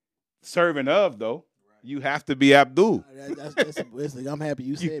servant of, though. You have to be Abdul. I'm happy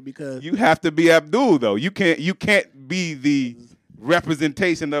you said because you have to be Abdul, though. You can't be the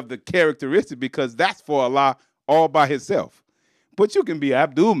representation of the characteristic because that's for Allah all by himself. But you can be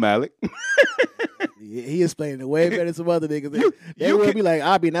Abdul Malik. He explained it way better than some other niggas. They would be like,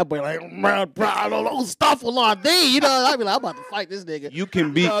 I'll be in that boy like, bro, I don't know stuff on thee. I'll be like, I'm about to fight this nigga. You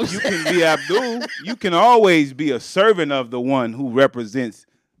can be Abdul. You can always be a servant of the one who represents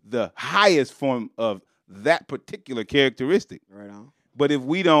the highest form of that particular characteristic. Right on. But if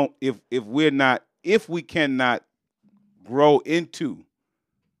we cannot grow into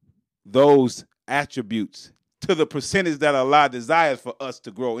those attributes to the percentage that Allah desires for us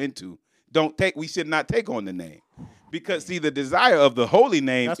to grow into, we should not take on the name. Because see, the desire of the holy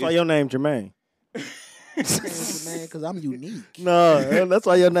name That's why your name Jermaine. Jermaine, because I'm unique. No, that's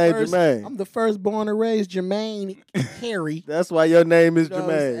why your name Jermaine. I'm the first born and raised Jermaine Carey. That's why your name is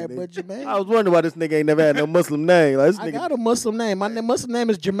Jermaine. But Jermaine, I was wondering why this nigga ain't never had no Muslim name. Like, I got a Muslim name. My Muslim name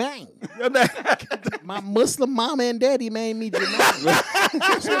is Jermaine. My Muslim mama and daddy made me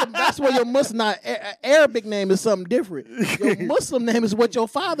Jermaine. That's where your Muslim, not Arabic name is something different. Your Muslim name is what your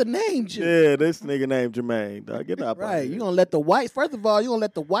father named you. Yeah, this nigga named Jermaine. Dog. Get up. Right. You gonna let the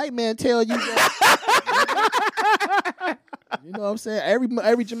white man tell you that. You know what I'm saying?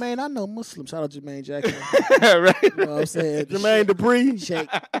 Every Jermaine I know Muslim. Shout out Jermaine Jackson. Right. You know what I'm saying? Jermaine Dupree. Shake.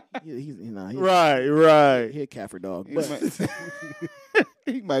 Right. He a Kaffir dog.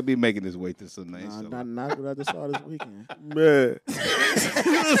 He might be making his way to some nice. Not what I just saw this weekend. Man.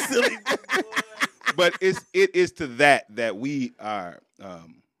 But it is to that we are,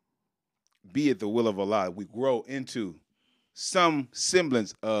 be it the will of Allah, we grow into some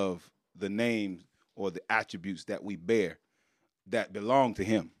semblance of the names or the attributes that we bear that belong to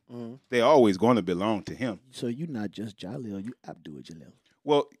him. Mm-hmm. They're always going to belong to him. So you're not just Jahleel, you Abdul Jahleel.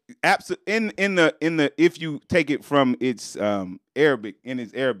 Well, in the if you take it from its Arabic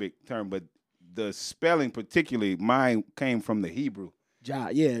term, but the spelling particularly, mine came from the Hebrew.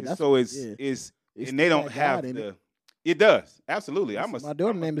 So it's and they don't have the. It does absolutely. My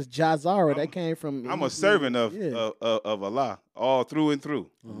daughter's name is Jazara. That came from. I'm a servant of Allah all through and through,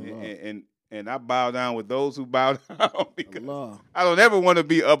 and I bow down with those who bow down because Allah. I don't ever want to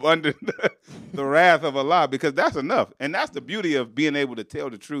be up under the wrath of Allah because that's enough, and that's the beauty of being able to tell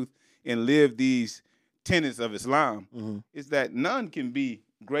the truth and live these tenets of Islam. Mm-hmm. Is that none can be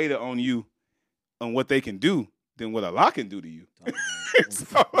greater on you on what they can do than what Allah can do to you.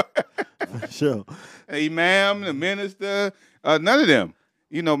 Sure. Imam, the minister, none of them.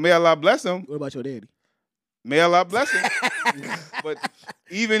 May Allah bless them. What about your daddy? May Allah bless him. But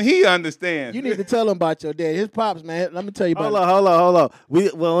even he understands. You need to tell him about your daddy. His pops, man. Let me tell you about Hold on.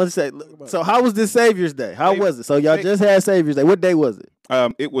 Let's say. So how was this Savior's Day? How was it? So y'all just had Savior's Day. What day was it?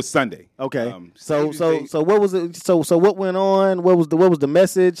 It was Sunday. Okay. So what was it? So what went on? What was the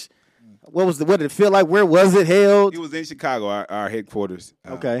message? What did it feel like? Where was it held? It was in Chicago, our headquarters.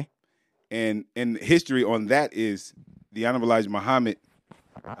 Okay. And history on that is the Honorable Elijah Muhammad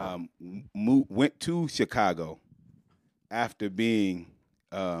went to Chicago after being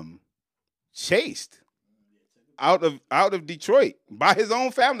chased out of Detroit by his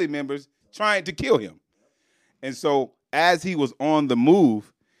own family members trying to kill him. And so as he was on the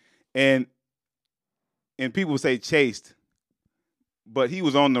move, and people say chased, but he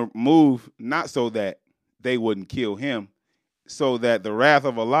was on the move not so that they wouldn't kill him, so that the wrath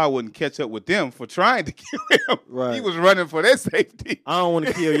of Allah wouldn't catch up with them for trying to kill him. Right. He was running for their safety. I don't want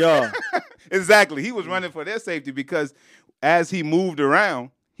to kill y'all. Exactly. He was running for their safety because as he moved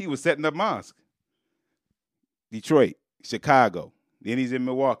around, he was setting up mosques. Detroit, Chicago, then he's in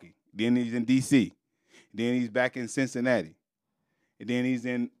Milwaukee, then he's in D.C. Then he's back in Cincinnati. And then he's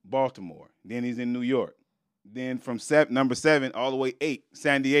in Baltimore. Then he's in New York. Then from number 7 all the way 8,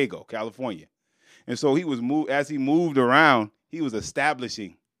 San Diego, California. And so he was as he moved around, he was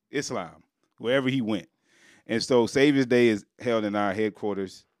establishing Islam wherever he went. And so Savior's Day is held in our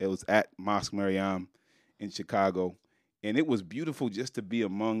headquarters. It was at Mosque Mariam in Chicago. And it was beautiful just to be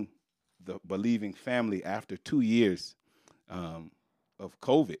among the believing family after 2 years of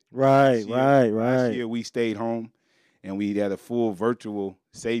COVID. Right. Last year we stayed home and we had a full virtual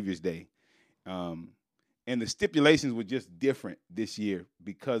Savior's Day. And the stipulations were just different this year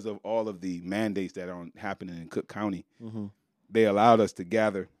because of all of the mandates that are happening in Cook County. Mm-hmm. They allowed us to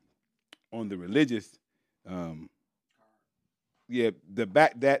gather on the religious,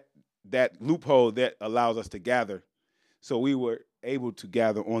 that loophole that allows us to gather. So we were able to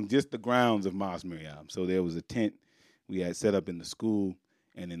gather on just the grounds of Mosque Mariam. So there was a tent we had set up in the school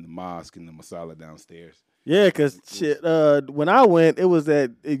and in the mosque and the masala downstairs. Yeah, because when I went,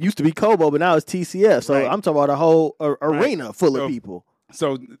 it used to be Kobo, but now it's TCF. So I'm talking about a whole arena full of people.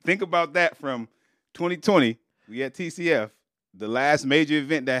 So think about that from 2020. We had TCF, the last major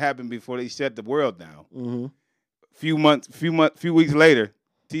event that happened before they shut the world down. Mm-hmm. Few weeks later,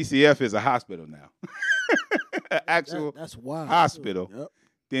 TCF is a hospital now. An actual that's wild. Hospital. Yep.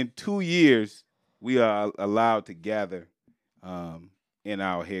 Then 2 years, we are allowed to gather in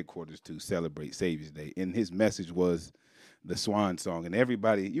our headquarters to celebrate Savior's Day. And his message was the swan song. And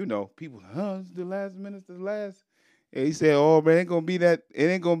everybody, people, it's the last minister's last. And he said, oh, man, it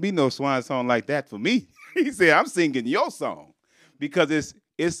ain't going to be no swan song like that for me. He said, I'm singing your song. Because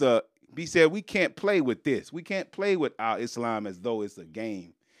he said, we can't play with this. We can't play with our Islam as though it's a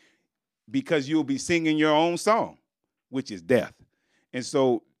game. Because you'll be singing your own song, which is death. And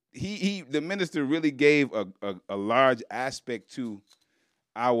so the minister really gave a large aspect to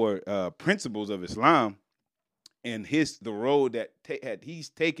our principles of Islam and the road that he's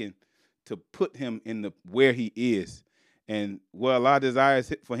taken to put him in where he is and where Allah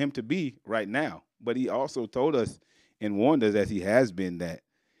desires for him to be right now. But he also told us and warned us, as he has been, that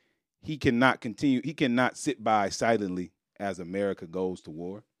he cannot sit by silently as America goes to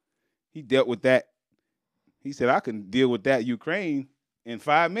war. He dealt with that. He said, I can deal with that Ukraine in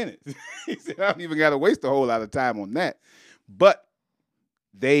 5 minutes. He said, I don't even got to waste a whole lot of time on that. But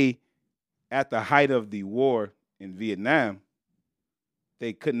they, at the height of the war in Vietnam,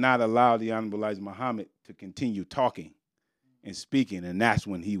 they could not allow the Honorable Elijah Muhammad to continue talking and speaking, and that's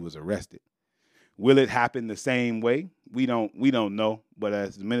when he was arrested. Will it happen the same way? We don't know. But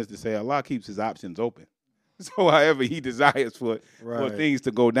as the minister said, Allah keeps his options open. So however he desires for things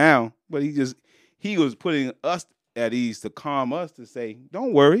to go down, but he was putting us at ease to calm us to say,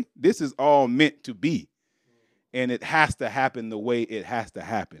 don't worry, this is all meant to be. And it has to happen the way it has to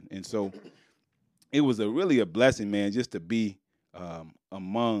happen. And so it was really a blessing, man, just to be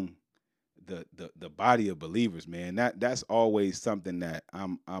among the body of believers, man. That's always something that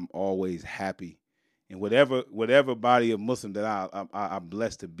I'm always happy. And whatever body of Muslim that I'm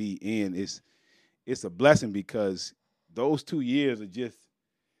blessed to be in, it's a blessing because those 2 years of just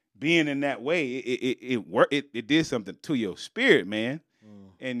being in that way, it did something to your spirit, man.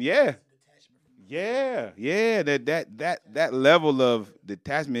 And that level of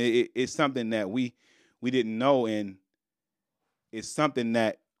detachment is something that we didn't know, and it's something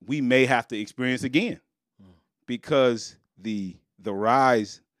that we may have to experience again because the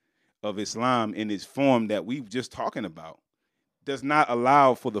rise of Islam in its form that we've just talking about does not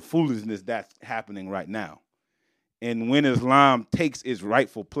allow for the foolishness that's happening right now. And when Islam takes its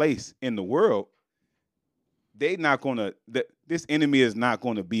rightful place in the world, this enemy is not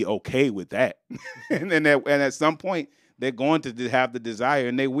going to be okay with that. and at some point, they're going to have the desire,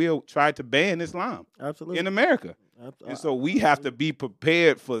 and they will try to ban Islam in America. And so we have to be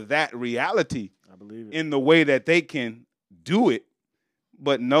prepared for that reality. I believe it. In the way that they can do it,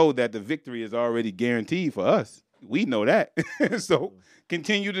 but know that the victory is already guaranteed for us. We know that. So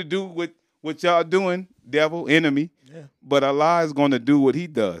continue to do what y'all doing, devil, enemy. Yeah. But Allah is going to do what he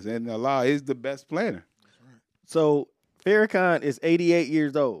does, and Allah is the best planner. That's right. So Farrakhan is 88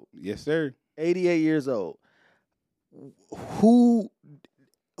 years old. Yes, sir. 88 years old. Who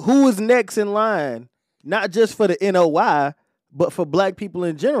is next in line, not just for the NOI, but for black people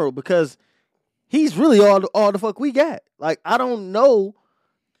in general? Because he's really all the fuck we got. Like, I don't know.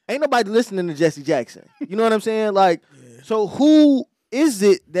 Ain't nobody listening to Jesse Jackson. You know what I'm saying? Like, yeah. So who is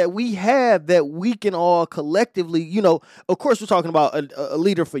it that we have that we can all collectively, of course we're talking about a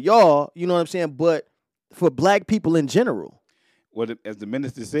leader for y'all, you know what I'm saying? But for black people in general. Well, as the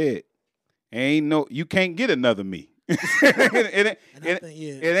minister said, you can't get another me. It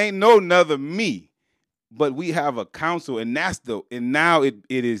ain't no another me. but we have a council, and now it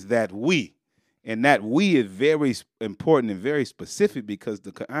is that we. And that we is very important and very specific because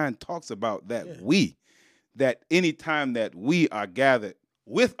the Quran talks about that we, that anytime that we are gathered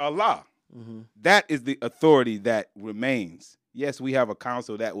with Allah, that is the authority that remains. Yes, we have a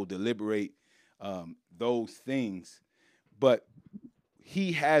council that will deliberate those things, but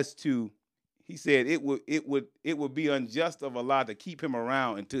he said it would be unjust of Allah to keep him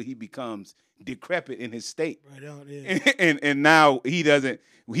around until he becomes decrepit in his state. Right on, yeah. And now he doesn't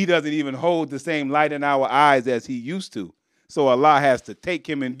even hold the same light in our eyes as he used to. So Allah has to take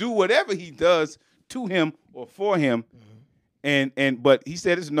him and do whatever he does to him or for him. But he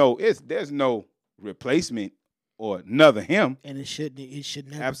said there's no replacement or another him. And it should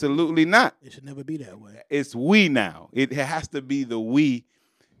never absolutely not. It should never be that way. It's we now. It has to be the we,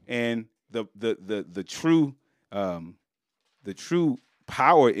 and the true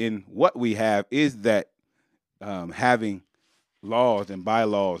power in what we have is that having laws and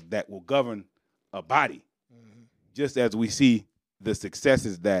bylaws that will govern a body, just as we see the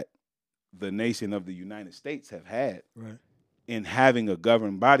successes that the nation of the United States have had in having a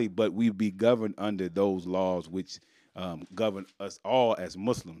governed body, but we be governed under those laws which govern us all as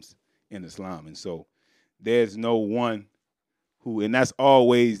Muslims in Islam. And so there's no one who, and that's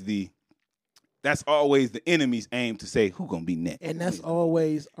always the enemy's aim to say who gonna be next. And that's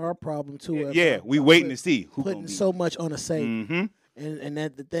always our problem too. We waiting to see who putting so much on a Savior. And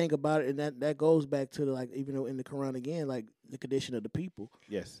that the thing about it, and that goes back to even though in the Quran again, like the condition of the people.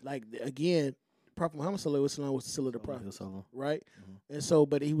 Yes. Like again, Prophet Muhammad sallallahu alaihi wasallam was the seal of the prophet, right? And so,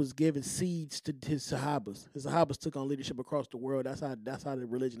 but he was giving seeds to his Sahabas. His Sahabas took on leadership across the world. That's how the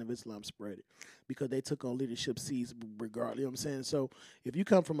religion of Islam spread it, because they took on leadership seeds regardless. You know what I'm saying? So if you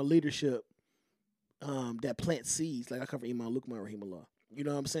come from a leadership that plants seeds, like I come from Imam Luqman Rahimullah. You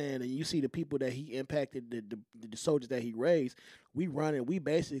know what I'm saying? And you see the people that he impacted, the soldiers that he raised, we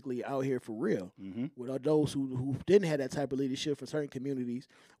basically out here for real. With all those who didn't have that type of leadership for certain communities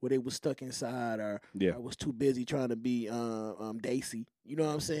where they was stuck inside or was too busy trying to be Daisy. You know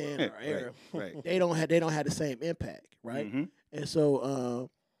what I'm saying? Or right. They don't have the same impact, right? And so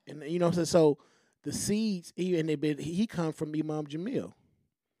and you know what I'm saying? So the seeds, he come from Imam Jamil.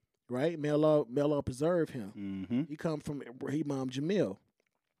 Right? May Allah preserve him. He come from Imam Jamil.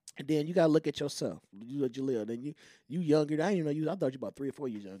 And then you got to look at yourself. You Jahleel. Then you younger. I didn't even know you. I thought you about 3 or 4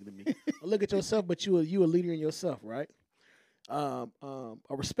 years younger than me. Look at yourself, but you a leader in yourself, right? A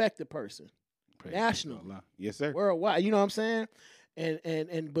respected person. Praise national. Allah. Yes, sir. Worldwide. You know what I'm saying?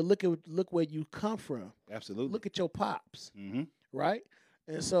 But look where you come from. Absolutely. Look at your pops. Right?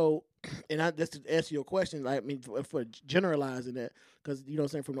 And so, just to answer your question, like, I mean, for generalizing that, because, you know what I'm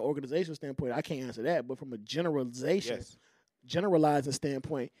saying, from the organizational standpoint, I can't answer that, but from a generalizing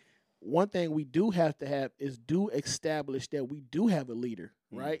standpoint, one thing we do have to have is establish that we do have a leader,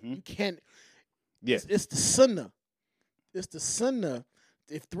 right? You can't, it's the sunnah. It's the sunnah.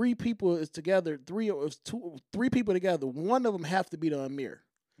 If 3 people is together, 3 people together, one of them have to be the Amir.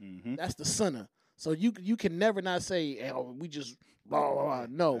 That's the sunnah. So you can never not say, oh, we just blah, blah, blah.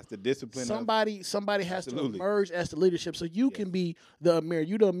 No. That's the discipline. Somebody has to emerge as the leadership. So you can be the Amir.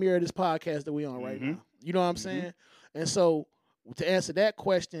 You the Amir of this podcast that we on right now. You know what I'm saying? And so to answer that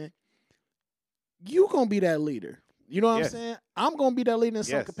question, you going to be that leader. You know what I'm saying? I'm going to be that leader in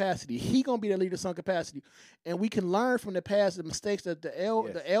some capacity. He going to be that leader in some capacity. And we can learn from the past, the mistakes that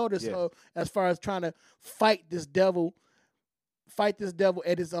the elders as far as trying to fight this devil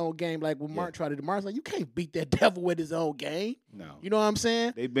at his own game, like when Mark tried to do. Mark's like, you can't beat that devil with his own game. No. You know what I'm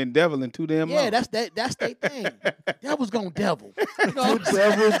saying? They've been deviling too damn long. Yeah, that's their thing. Devil's gonna devil. You know what I'm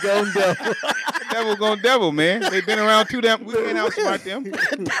Devil's gonna devil. Devil's gonna devil, man. They've been around too damn. We can't outsmart them.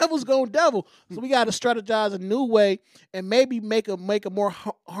 Devil's gonna devil. So we got to strategize a new way and maybe make a more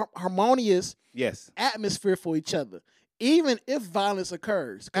harmonious atmosphere for each other. Even if violence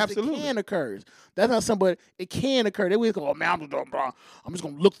occurs. Absolutely. It can occur. That's not somebody, it can occur. They always go, oh, man, I'm just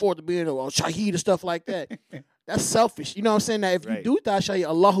going to look forward to being a shaheed and stuff like that. That's selfish. You know what I'm saying? Now, if you do die shaheed,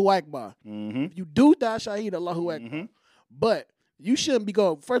 Allahu Akbar. If you do die shaheed, Allahu Akbar. But you shouldn't be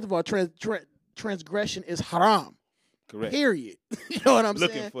going, first of all, transgression is haram. Correct. Period. You know what I'm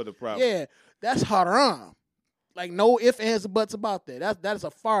saying? Looking for the problem. Yeah, that's haram. Like, no ifs, ands, or buts about that. That is a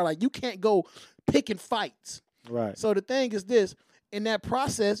far. Like, you can't go picking fights. Right. So the thing is this: in that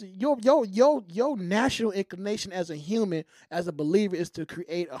process, your natural inclination as a human, as a believer, is to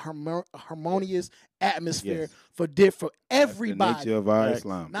create a harmonious atmosphere for everybody. That's the nature of our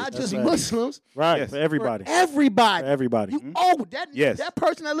Islam. Not just Muslims. Right. Yes. For everybody. For everybody. For everybody. You owe that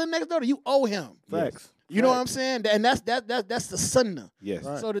person that lives next door to you owe him. Facts. You know what I'm saying? And that's the sunnah. Yes.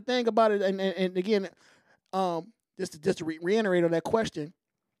 Right. So the thing about it, and again, just to reiterate on that question,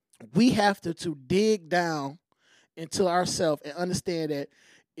 we have to dig down into ourselves and understand that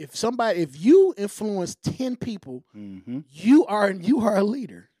if you influence 10 people, you are a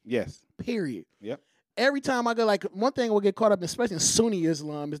leader. Yes. Period. Yep. Every time I go, like, one thing we'll get caught up, especially in Sunni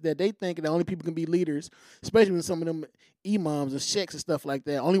Islam, is that they think that only people can be leaders, especially when some of them imams and sheikhs and stuff like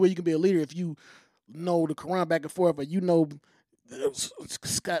that. Only way you can be a leader if you know the Quran back and forth, or you know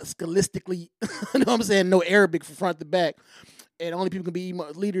scholastically, you know what I'm saying, know Arabic from front to back. And only people can be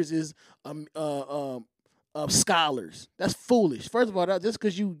leaders is scholars. That's foolish. First of all, just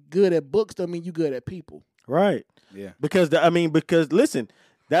because you good at books don't mean you good at people. Right. Yeah. Because listen,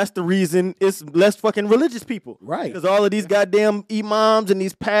 that's the reason it's less fucking religious people. Right. Because all of these goddamn imams and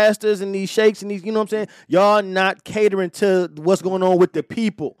these pastors and these sheikhs and these, you know what I'm saying? Y'all not catering to what's going on with the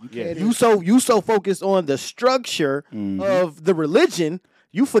people. Yeah. You so focused on the structure of the religion,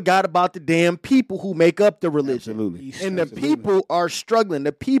 you forgot about the damn people who make up the religion. Absolutely. And the people are struggling.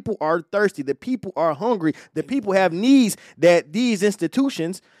 The people are thirsty. The people are hungry. The people have needs that these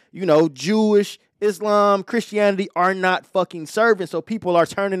institutions, you know, Jewish, Islam, Christianity, are not fucking serving. So people are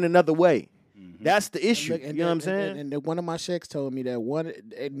turning another way. That's the issue. You know what I'm saying? And one of my sheikhs told me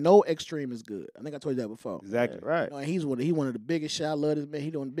that no extreme is good. I think I told you that before. Exactly. Right. You know, he's one of the biggest sheikhs. I love this man.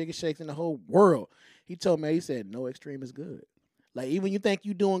 He's one of the biggest sheikhs in the whole world. He told me, he said, no extreme is good. Like, even you think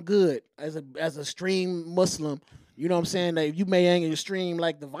you doing good as a extreme Muslim, you know what I'm saying? That you may ain't extreme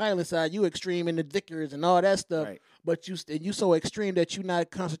like the violent side, you extreme in the dhikrs and all that stuff. Right. But you so extreme that you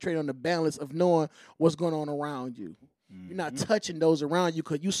not concentrate on the balance of knowing what's going on around you. You're not touching those around you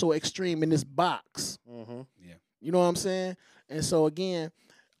because you so extreme in this box. Yeah. You know what I'm saying? And so again,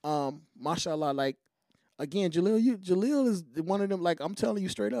 mashallah, like, again, Jahleel is one of them. Like, I'm telling you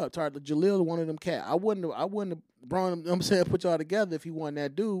straight up, Jahleel is one of them cat. I wouldn't have brought him. You know what I'm saying, put y'all together if he wasn't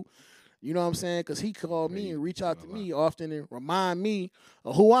that dude. You know what I'm saying? Because he called me and reach out to me often and remind me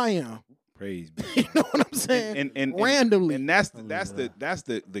of who I am. Praise be. You know what I'm saying? And randomly. And that's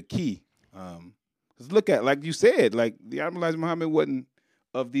the key. Because look at, like you said, like the Elijah Muhammad wasn't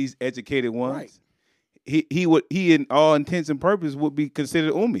of these educated ones. Right. He in all intents and purposes would be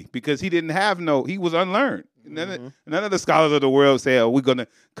considered ummi because he didn't have he was unlearned. None of the scholars of the world say, "Oh, we're gonna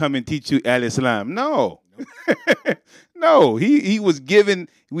come and teach you al-Islam." No, no. He was given.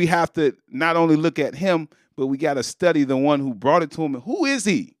 We have to not only look at him, but we got to study the one who brought it to him. And who is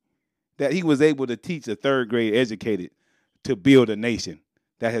he that he was able to teach a third grade educated to build a nation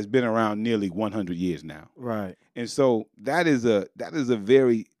that has been around nearly 100 years now? Right. And so that is a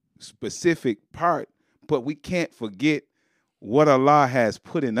very specific part. But we can't forget what Allah has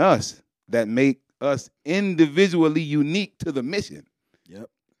put in us that make us individually unique to the mission. Yep.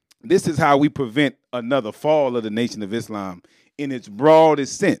 This is how we prevent another fall of the Nation of Islam in its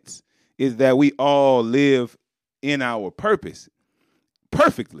broadest sense, is that we all live in our purpose,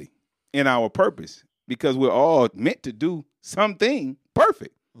 perfectly in our purpose, because we're all meant to do something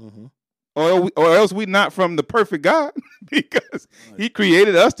perfect. Or else we're not from the perfect God, because he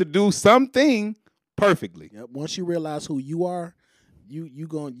created us to do something perfectly. Yep. Once you realize who you are,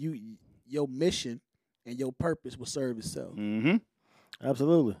 your mission and your purpose will serve itself.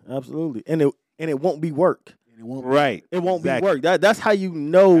 Absolutely. And it won't be work. It won't It won't be work. That's how you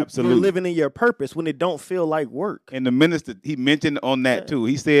know you're living in your purpose, when it don't feel like work. And the minister, he mentioned on that too.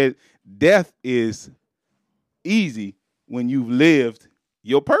 He said death is easy when you've lived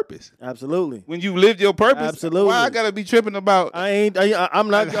your purpose. Absolutely. When you lived your purpose, absolutely. Why I gotta be tripping about? I'm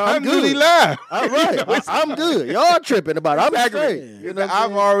not. I'm really good. live. All right, I'm good. Y'all tripping about it. I'm straight. You know,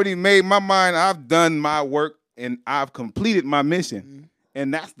 I've already made my mind. I've done my work and I've completed my mission,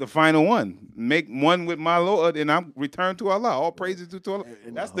 and that's the final one. Make one with my Lord, and I'm returned to Allah. All praises to Allah.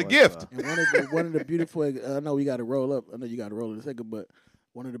 That's the gift. And one of the beautiful. I know we got to roll up. I know you got to roll in a second, but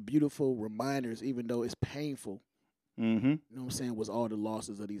one of the beautiful reminders, even though it's painful. You know what I'm saying, was all the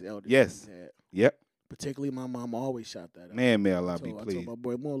losses of these elders. Yes. Had. Yep. Particularly my mom always shot that out. Man, may Allah be I pleased. told my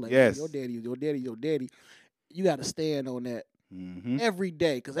boy more like, yes. Your daddy. You got to stand on that every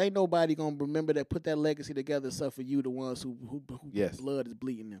day, because ain't nobody going to remember that, put that legacy together except for you, the ones who yes. blood is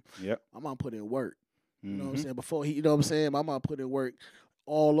bleeding them. Yep. My mom put in work. You know what I'm saying? Before you know what I'm saying? My mom put in work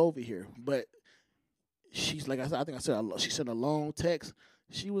all over here. But she's, like I said, she sent a long text.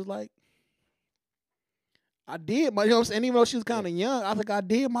 She was like, I did my, you know what I'm saying? Even though she was kind of young, I was like, I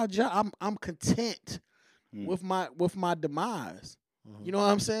did my job. I'm content with my demise. You know what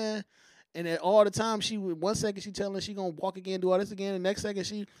I'm saying? And then all the time, one second she telling us she gonna walk again, do all this again. The next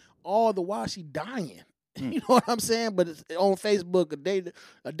second all the while she dying. You know what I'm saying? But it's on Facebook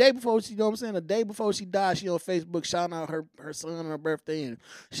a day before she, you know what I'm saying? A day before she died, she on Facebook shouting out her son on her birthday and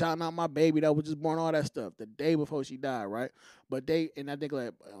shouting out my baby that was just born, all that stuff. The day before she died, right? But I think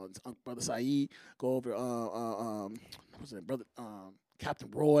like Brother Saeed go over what's that, Brother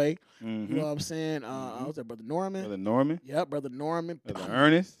Captain Roy. Mm-hmm. You know what I'm saying? What's that, Brother Norman? Brother Norman. Yep, Brother Norman. Brother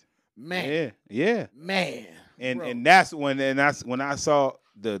Ernest. Man. Yeah. Man. And that's when I saw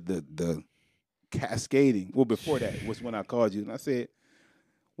the cascading. Well, before that was when I called you and I said,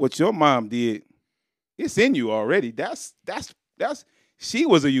 "What your mom did, it's in you already." That's she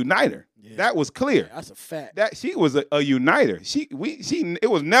was a uniter. Yeah. That was clear. Yeah, that's a fact. That she was a uniter. It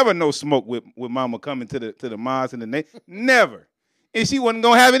was never no smoke with mama coming to the mosque and the name. Never. And she wasn't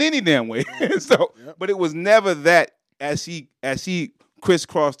gonna have it any damn way. So, yep. But it was never that as she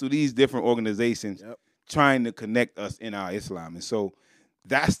crisscrossed through these different organizations, yep, trying to connect us in our Islam. And so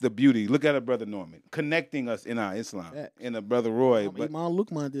that's the beauty. Look at our brother Norman connecting us in our Islam, and a brother Roy. Imam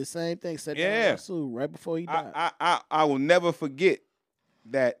Lukman did the same thing. Said right before he died. I will never forget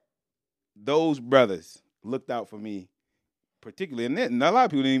that those brothers looked out for me, particularly. And a lot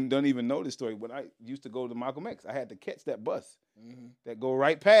of people don't even know this story. When I used to go to Malcolm X, I had to catch that bus that go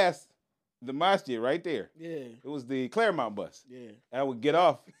right past the masjid right there. Yeah. It was the Claremont bus. Yeah. I would get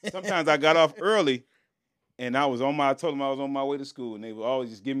off. Sometimes I got off early, and I told them I was on my way to school, and they would always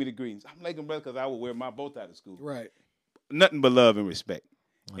just give me the greetings. I'm like them, brother, because I would wear my bow tie to school. Right. Nothing but love and respect.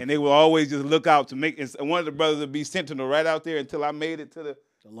 Okay. And they would always just look out to make, and one of the brothers would be sentinel right out there until I made it to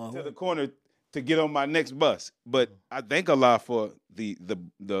the corner to get on my next bus. But I thank Allah for the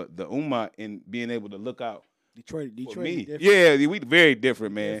ummah in being able to look out. Detroit for me. Different. Yeah, we very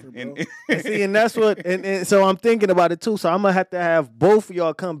different, man. And see, and that's what, and so I'm thinking about it too. So I'm gonna have to have both of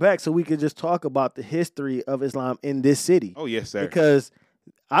y'all come back so we could just talk about the history of Islam in this city. Oh yes, sir. Because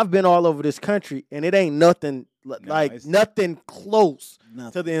I've been all over this country, and it ain't nothing nothing close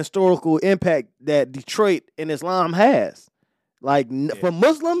to the historical impact that Detroit and Islam has. Like for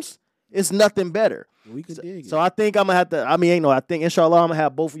Muslims, it's nothing better. We could dig it. So I think I'm gonna have to. I think inshallah I'm gonna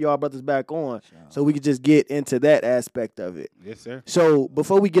have both of y'all brothers back on, so we could just get into that aspect of it. Yes, sir. So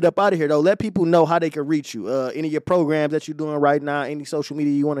before we get up out of here, though, let people know how they can reach you. Any of your programs that you're doing right now, any social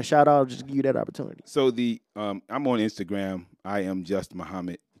media you want to shout out, I'll just give you that opportunity. So I'm on Instagram. I am Just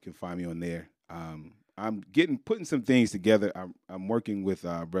Muhammad. You can find me on there. I'm putting some things together. I'm working with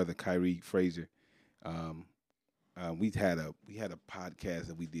brother Carey Frazier. We had a podcast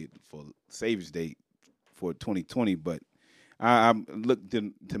that we did for Savior's Day for 2020, but I'm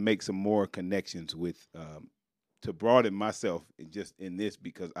looking to make some more connections with to broaden myself just in this,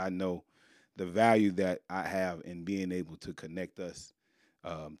 because I know the value that I have in being able to connect us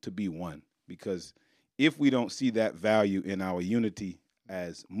to be one. Because if we don't see that value in our unity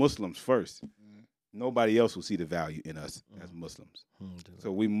as Muslims first, nobody else will see the value in us as Muslims.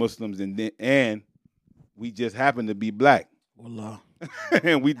 So we Muslims, and we just happen to be black. Wallah.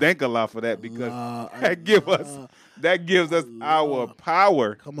 And we thank Allah for that, because that gives us our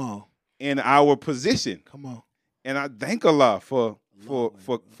power. Come on. And our position. Come on. And I thank Allah for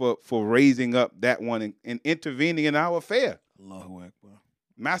raising up that one and intervening in our affair. Allahu Akbar.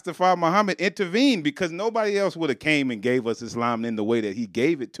 Master Father Muhammad intervened, because nobody else would have came and gave us Islam in the way that he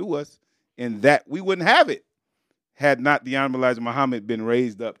gave it to us, and that we wouldn't have it had not the Honorable Elijah Muhammad been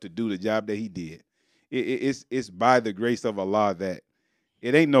raised up to do the job that he did. It's by the grace of Allah that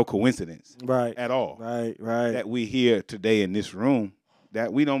it ain't no coincidence, right, at all, right, that we here today in this room.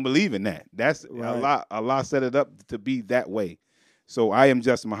 That we don't believe in that. That's right. Allah set it up to be that way. So I am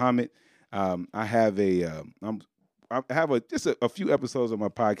Just Muhammad. I have just a few episodes of my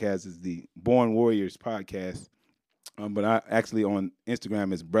podcast. Is the Born Warriors podcast, but I actually on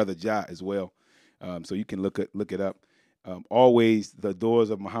Instagram is Brother Jah as well. So you can look it up. Always the doors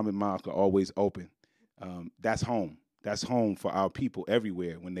of Muhammad Mosque are always open. That's home. That's home for our people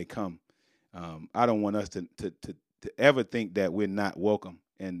everywhere when they come. I don't want us to ever think that we're not welcome.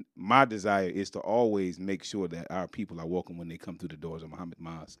 And my desire is to always make sure that our people are welcome when they come through the doors of Muhammad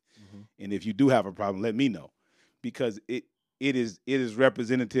Mosque. And if you do have a problem, let me know, because it is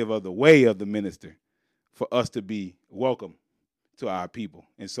representative of the way of the minister for us to be welcome to our people.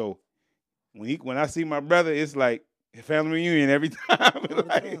 And so when I see my brother, it's like a family reunion every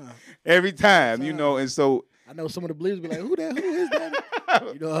time. Every time, you know. And so I know some of the believers be like, who is that?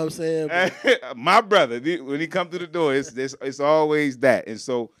 You know what I'm saying? My brother, when he come through the door, it's always that. And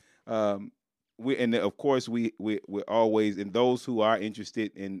so of course we're always, and those who are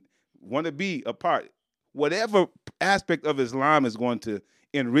interested and want to be a part, whatever aspect of Islam is going to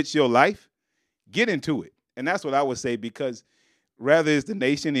enrich your life, get into it. And that's what I would say, because rather it's the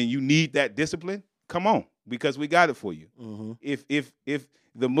nation and you need that discipline, come on, because we got it for you. Mm-hmm. If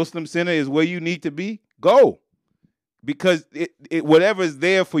the Muslim center is where you need to be, go. Because it whatever is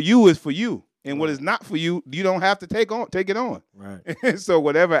there for you is for you. And what is not for you, you don't have to take it on. Right. So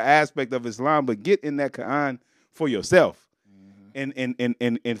whatever aspect of Islam, but get in that Quran for yourself.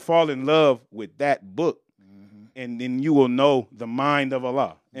 And fall in love with that book. And then you will know the mind of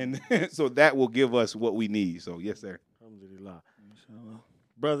Allah. And so that will give us what we need. So yes, sir. Alhamdulillah.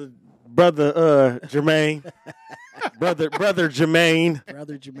 Brother Jermaine. brother Jermaine.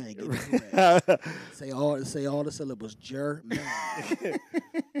 Brother Jermaine, get it correct. say all the syllables. Jermaine.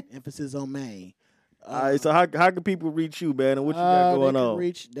 Emphasis on main. All right, so how can people reach you, man, and what you got going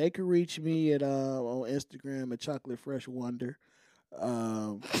on? They can reach me at on Instagram at Chocolate Fresh Wonder.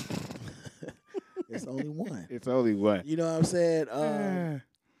 It's only one. It's only one. You know what I'm saying?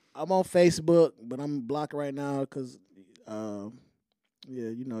 I'm on Facebook, but I'm blocked right now because, yeah,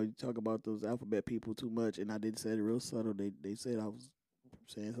 you know, you talk about those alphabet people too much, and I didn't say it real subtle. They said I was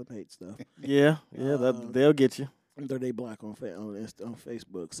saying some hate stuff. Yeah, they'll get you. They block on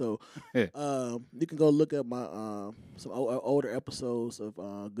Facebook. So you can go look at my some older episodes of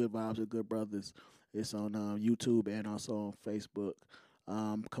Good Vibes with Good Brothers. It's on YouTube and also on Facebook.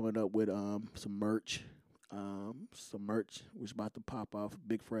 Coming up with some merch which about to pop off.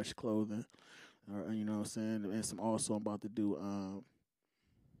 Big Fresh Clothing, you know what I'm saying, and I'm about to do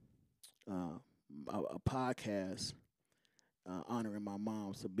a podcast honoring my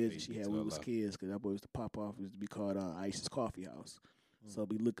mom's business she had when we was kids, because that boy used to pop off. It used to be called Aisha's Coffee House. So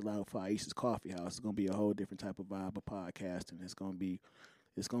be looking out for Aisha's Coffee House. It's gonna be a whole different type of vibe of podcasting. It's gonna be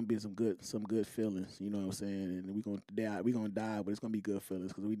some good feelings, you know what I'm saying? And we're gonna die, but it's gonna be good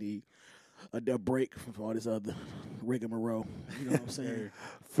feelings because we need a break from all this other rigmarole. You know what I'm saying?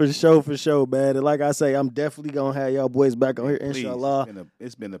 For sure, man. And like I say, I'm definitely gonna have y'all boys back on here, inshallah.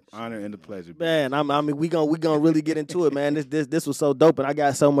 It's been an honor and a pleasure, man. I mean, we gonna really get into it, man. This was so dope, and I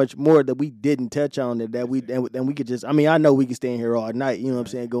got so much more that we didn't touch on that we could just. I mean, I know we can stay in here all night. You know what I'm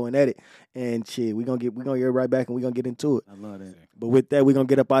saying? Going at it, and shit, we gonna get right back, and we gonna get into it. I love that. But with that, we gonna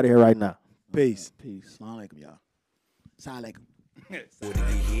get up out of here right now. Peace. Assalamu alaikum, y'all. Assalamu alaikum.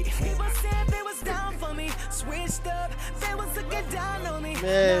 People said they was down for me, switched up, they was looking down on me.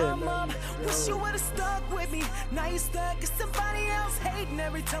 Now I'm up, wish you would've stuck with me. Now you stuck, cause somebody else hating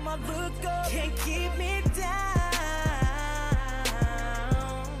every time I look up. Can't keep me down,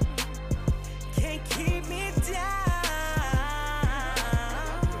 can't keep me down.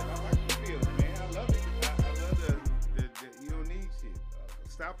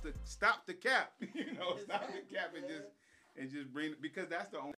 Stop the cap, stop the cap and just bring, because that's the only